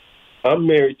I'm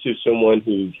married to someone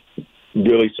who's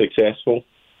really successful,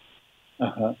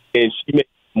 and she makes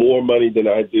more money than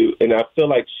I do, and I feel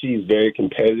like she's very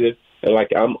competitive, and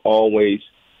like I'm always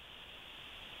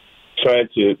trying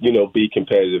to, be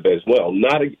competitive as well.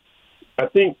 I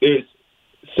think there's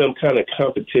some kind of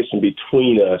competition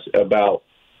between us about.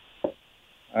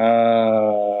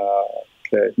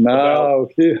 Okay. Now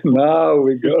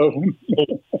we go.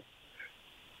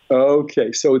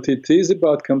 Okay, so it is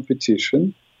about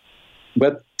competition,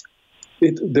 but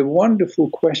the wonderful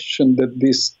question that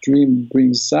this dream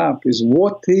brings up is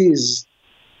what is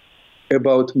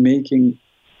about making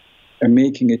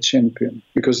a champion?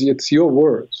 Because it's your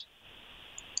words.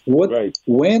 Right.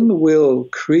 When will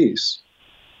Chris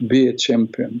be a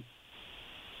champion?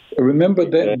 Remember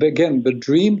that again, the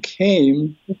dream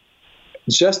came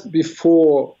just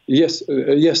before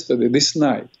yesterday, this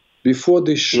night, before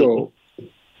this show.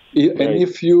 Mm-hmm. And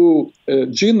if you,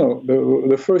 Gino,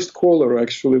 the first caller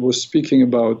actually was speaking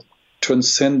about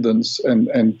transcendence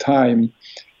and time.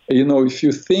 If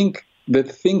you think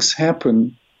that things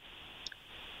happen,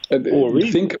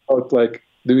 think about like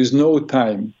there is no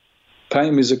time.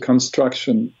 Time is a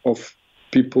construction of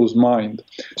people's mind.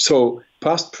 So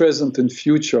past, present, and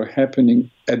future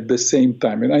happening at the same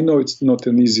time. And I know it's not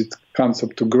an easy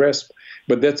concept to grasp,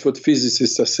 but that's what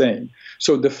physicists are saying.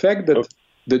 So the fact that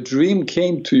the dream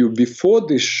came to you before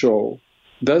this show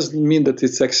doesn't mean that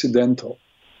it's accidental.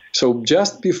 So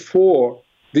just before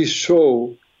this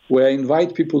show, where I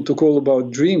invite people to call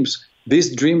about dreams, this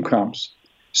dream comes.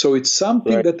 So it's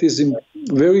something that is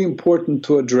very important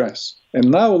to address.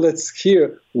 And now let's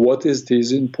hear what is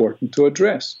important to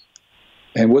address.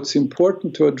 And what's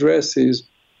important to address is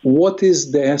what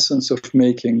is the essence of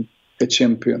making a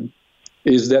champion?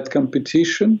 Is that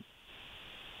competition?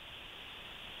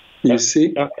 You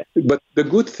see? But the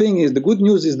good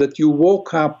news is that you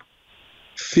woke up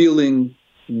feeling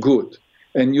good.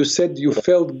 And you said you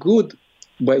felt good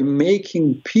by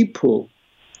making people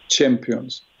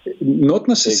champions, not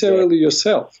necessarily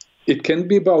yourself. It can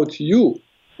be about you,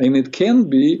 and it can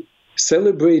be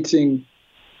celebrating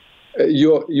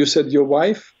you said your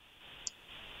wife?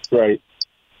 Right.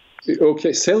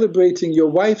 Okay, celebrating your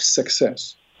wife's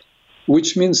success,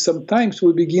 which means sometimes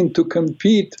we begin to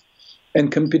compete,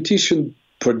 and competition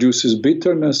produces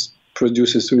bitterness,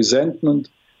 produces resentment,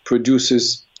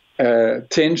 produces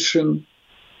tension,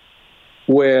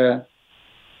 where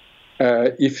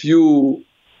if you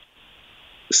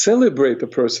celebrate a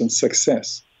person's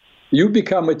success, you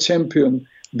become a champion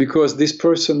because this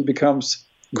person becomes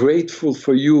grateful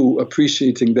for you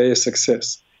appreciating their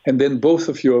success. And then both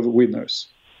of you are winners.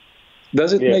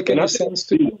 Does it make any sense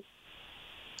to you?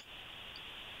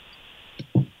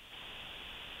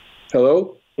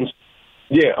 Hello?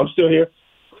 Yeah, I'm still here.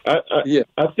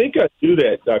 I think I do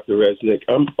that, Dr. Resnick.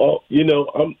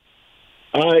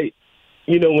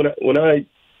 When I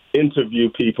interview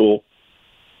people,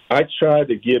 I try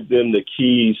to give them the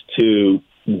keys to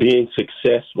being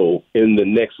successful in the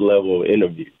next level of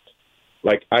interviews.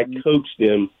 Like I coach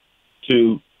them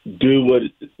to do what,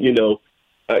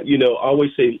 I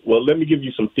always say, well, let me give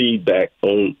you some feedback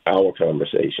on our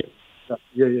conversation.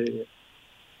 Yeah.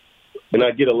 And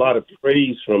I get a lot of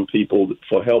praise from people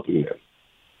for helping them.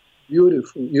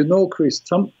 Beautiful. Chris,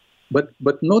 but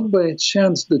not by a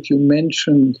chance that you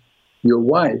mentioned your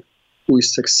wife, who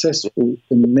is successful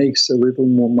and makes a little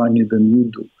more money than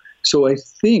you do. So I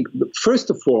think, first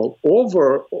of all,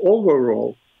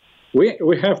 overall,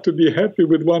 we have to be happy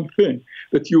with one thing,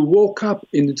 that you woke up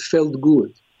and it felt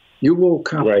good. You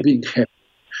woke up being happy.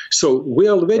 So we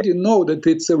already know that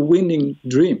it's a winning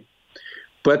dream.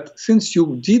 But since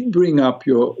you did bring up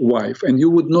your wife, and you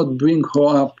would not bring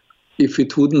her up if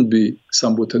it wouldn't be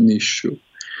somewhat an issue.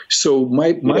 So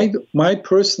my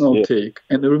personal take,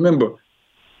 and remember,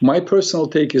 my personal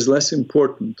take is less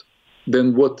important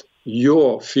than what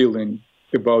your feeling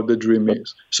about the dream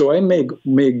is. So I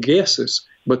make guesses,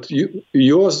 but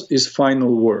yours is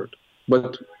final word.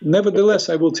 But nevertheless,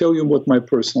 I will tell you what my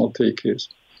personal take is.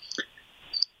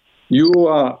 You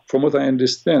are, from what I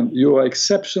understand, you are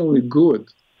exceptionally good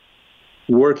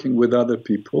working with other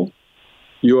people.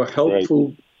 You are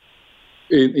helpful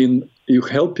in you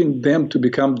helping them to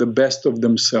become the best of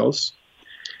themselves.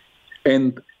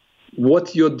 And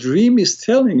what your dream is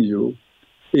telling you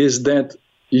is that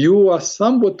you are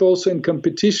somewhat also in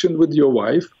competition with your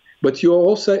wife, but you are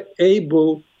also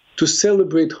able to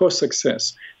celebrate her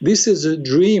success. This is a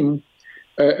dream,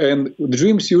 and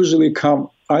dreams usually come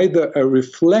either a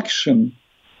reflection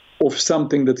of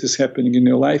something that is happening in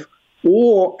your life,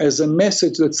 or as a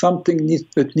message that something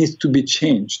needs to be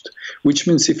changed. Which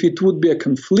means if it would be a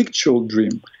conflictual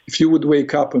dream, if you would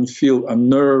wake up and feel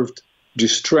unnerved,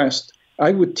 distressed,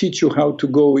 I would teach you how to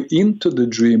go into the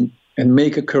dream and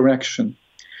make a correction.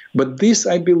 But this,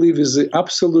 I believe, is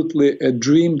absolutely a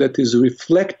dream that is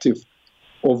reflective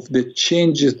of the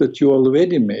changes that you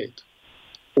already made,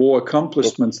 or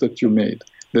accomplishments that you made,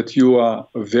 that you are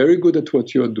very good at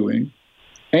what you're doing,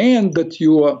 and that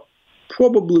you are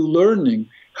probably learning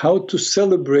how to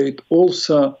celebrate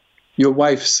also your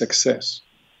wife's success.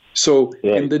 So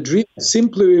in the dream,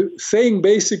 simply saying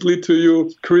basically to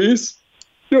you, Chris,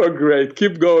 you're great,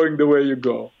 keep going the way you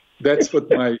go. That's what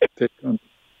my take on it.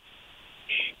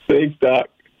 Thanks, Doc.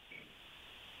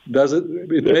 Does it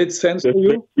made sense to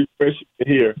you? It's refreshing to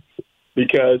hear,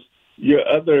 because your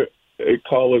other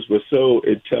callers were so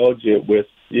intelligent with,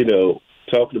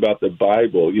 talking about the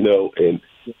Bible, and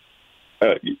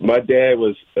my dad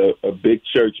was a big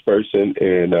church person,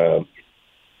 and,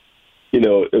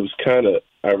 it was kind of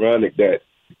ironic that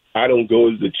I don't go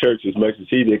to the church as much as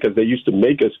he did, because they used to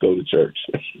make us go to church.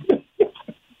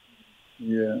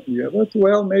 Yeah. But,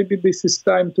 well, maybe this is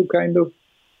time to kind of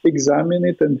examine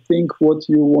it and think what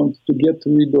you want to get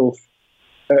rid of.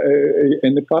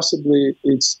 And possibly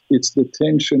it's the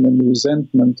tension and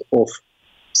resentment of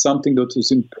something that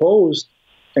was imposed.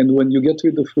 And when you get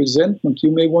rid of resentment,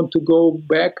 you may want to go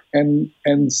back and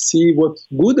see what's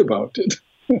good about it.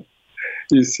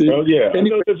 You see? Oh, yeah.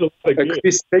 Anyway,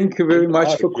 Chris, thank you very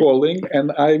much for calling.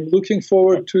 And I'm looking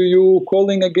forward to you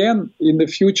calling again in the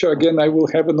future. Again, I will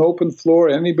have an open floor.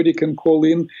 Anybody can call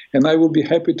in, and I will be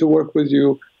happy to work with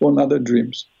you on other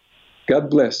dreams. God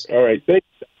bless. All right. Thank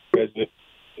you, President.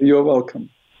 You're welcome.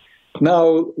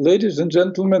 Now, ladies and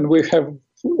gentlemen, we have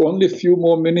only a few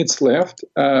more minutes left,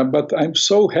 but I'm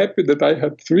so happy that I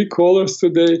had 3 callers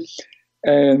today.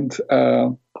 And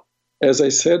as I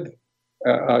said,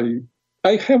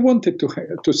 I have wanted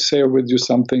to share with you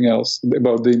something else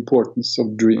about the importance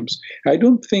of dreams. I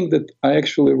don't think that I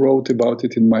actually wrote about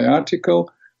it in my article,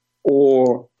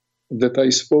 or that I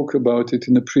spoke about it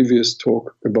in a previous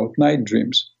talk about night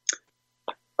dreams.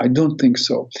 I don't think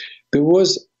so. There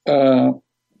was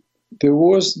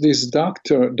this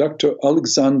doctor, Dr.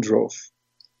 Alexandrov,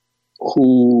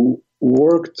 who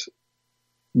worked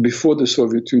before the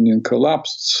Soviet Union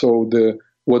collapsed. So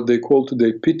what they call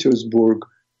today Petersburg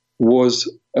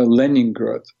was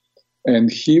Leningrad,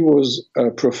 and he was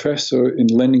a professor in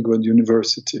Leningrad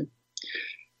University.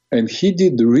 And he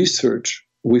did research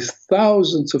with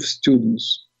thousands of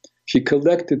students. He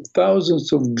collected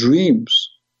thousands of dreams,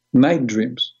 night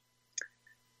dreams,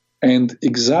 and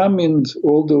examined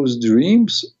all those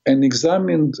dreams, and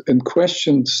examined and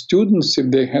questioned students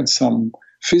if they had some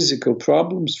physical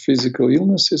problems, physical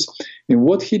illnesses. And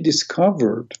what he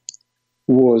discovered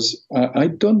was, I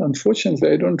don't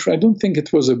think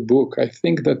it was a book. I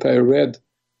think that I read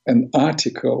an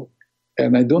article,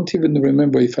 and I don't even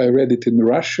remember if I read it in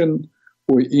Russian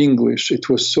or English. It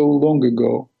was so long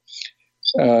ago.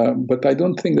 But I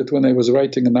don't think that when I was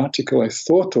writing an article, I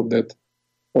thought of that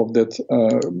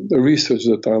research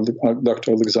that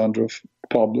Dr. Alexandrov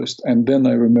published, and then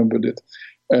I remembered it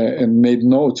and made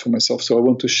notes for myself. So I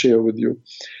want to share with you.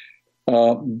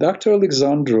 Dr.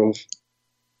 Alexandrov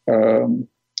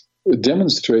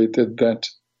demonstrated that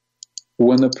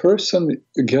when a person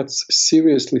gets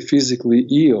seriously physically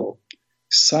ill,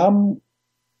 some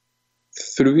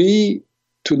 3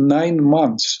 to 9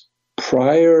 months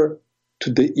prior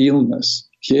to the illness,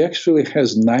 he actually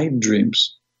has night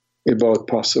dreams about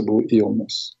possible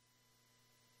illness.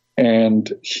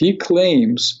 And he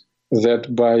claims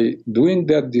that by doing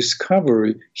that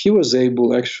discovery, he was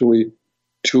able actually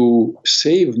to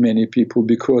save many people,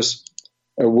 because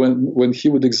when he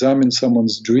would examine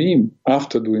someone's dream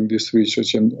after doing this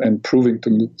research and proving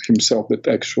to himself that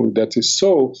actually that is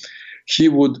so, he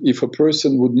would, if a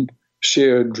person would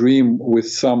share a dream with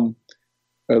some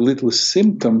little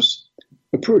symptoms,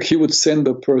 he would send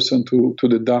a person to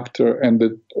the doctor, and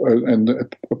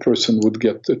a person would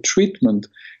get a treatment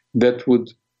that would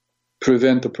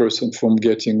prevent a person from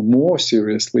getting more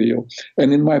seriously ill.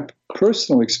 And in my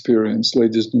personal experience,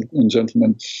 ladies and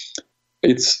gentlemen,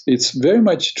 it's very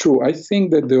much true. I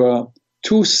think that there are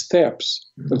two steps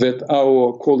that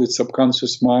our, call it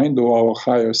subconscious mind or our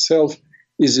higher self,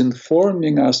 is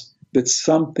informing us that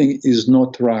something is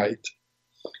not right.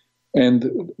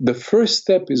 And the first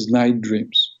step is night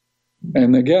dreams.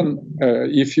 And again,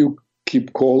 if you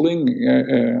keep calling,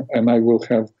 and I will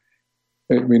have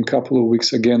in a couple of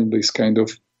weeks again this kind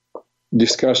of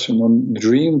discussion on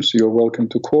dreams, you're welcome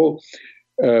to call.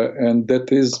 And that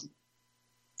is,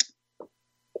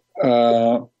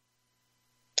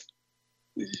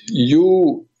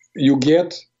 you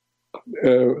get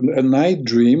a night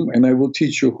dream, and I will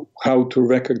teach you how to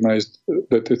recognize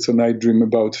that it's a night dream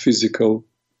about physical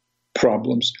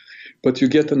problems. But you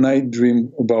get a night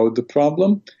dream about the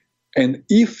problem, and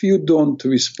if you don't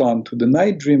respond to the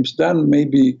night dreams, then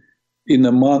maybe in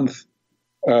a month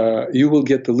you will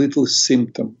get a little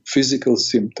symptom, physical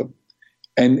symptom.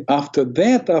 And after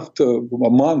that, after a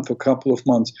month, a couple of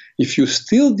months, if you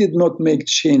still did not make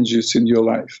changes in your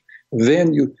life,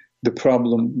 then the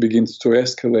problem begins to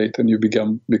escalate and you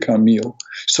become ill.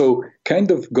 So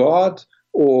kind of God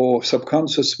or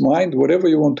subconscious mind, whatever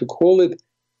you want to call it,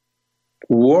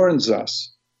 warns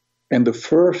us. And the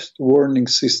first warning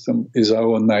system is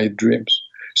our night dreams.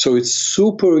 So it's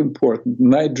super important.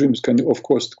 Night dreams can, of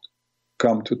course,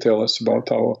 come to tell us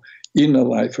about our inner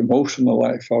life, emotional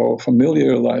life, our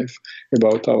familiar life,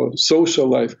 about our social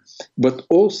life, but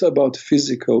also about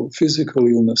physical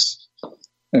illness.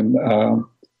 And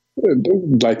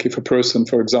like if a person,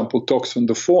 for example, talks on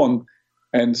the phone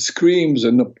and screams,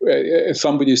 and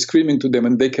somebody is screaming to them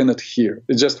and they cannot hear.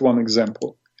 It's just one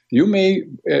example. You may,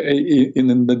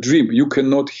 in the dream, you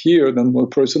cannot hear when a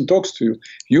person talks to you.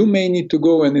 You may need to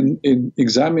go and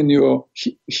examine your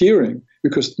hearing,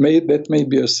 because that may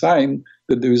be a sign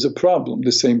that there is a problem.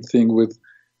 The same thing with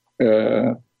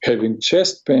having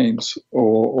chest pains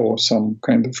or some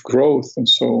kind of growth and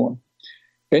so on.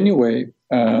 Anyway,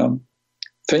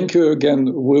 thank you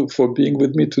again, Will, for being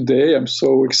with me today. I'm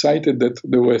so excited that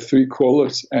there were 3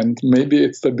 callers, and maybe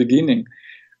it's the beginning.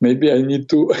 Maybe I need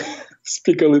to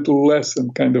speak a little less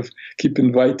and kind of keep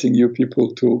inviting you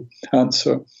people to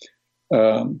answer,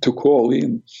 to call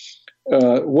in.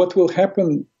 What will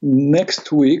happen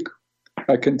next week,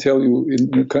 I can tell you in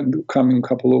the coming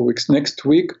couple of weeks. Next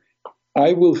week,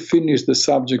 I will finish the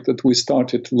subject that we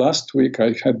started last week.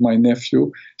 I had my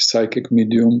nephew, psychic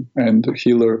medium and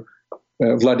healer,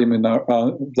 Vladimir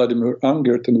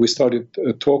Angert, and we started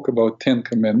a talk about 10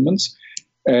 Commandments.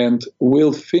 And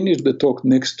we'll finish the talk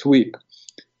next week.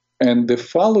 And the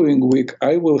following week,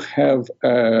 I will have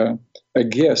a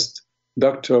guest,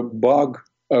 Dr.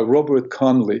 Robert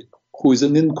Conley, who is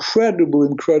an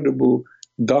incredible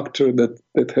doctor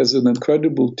that has an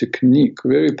incredible technique,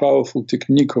 very powerful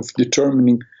technique of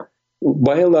determining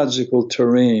biological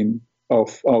terrain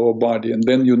of our body. And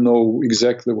then you know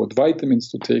exactly what vitamins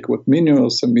to take, what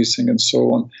minerals are missing, and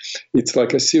so on. It's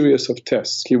like a series of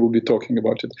tests. He will be talking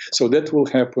about it. So that will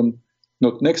happen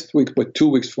not next week, but 2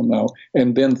 weeks from now.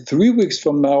 And then 3 weeks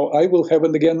from now, I will have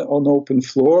it again on open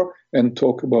floor and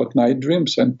talk about night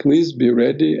dreams. And please be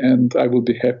ready, and I will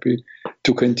be happy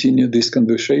to continue this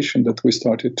conversation that we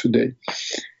started today.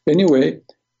 Anyway,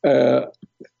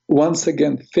 once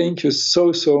again, thank you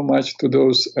so much to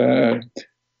those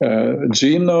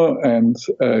Gino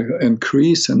and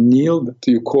Chris and Neil that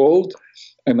you called.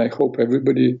 And I hope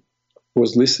everybody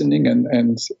was listening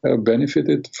and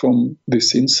benefited from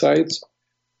these insights.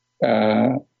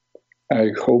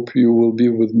 I hope you will be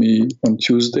with me on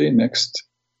next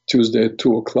Tuesday at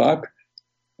 2:00.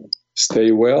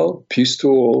 Stay well. Peace to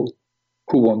all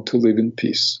who want to live in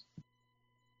peace.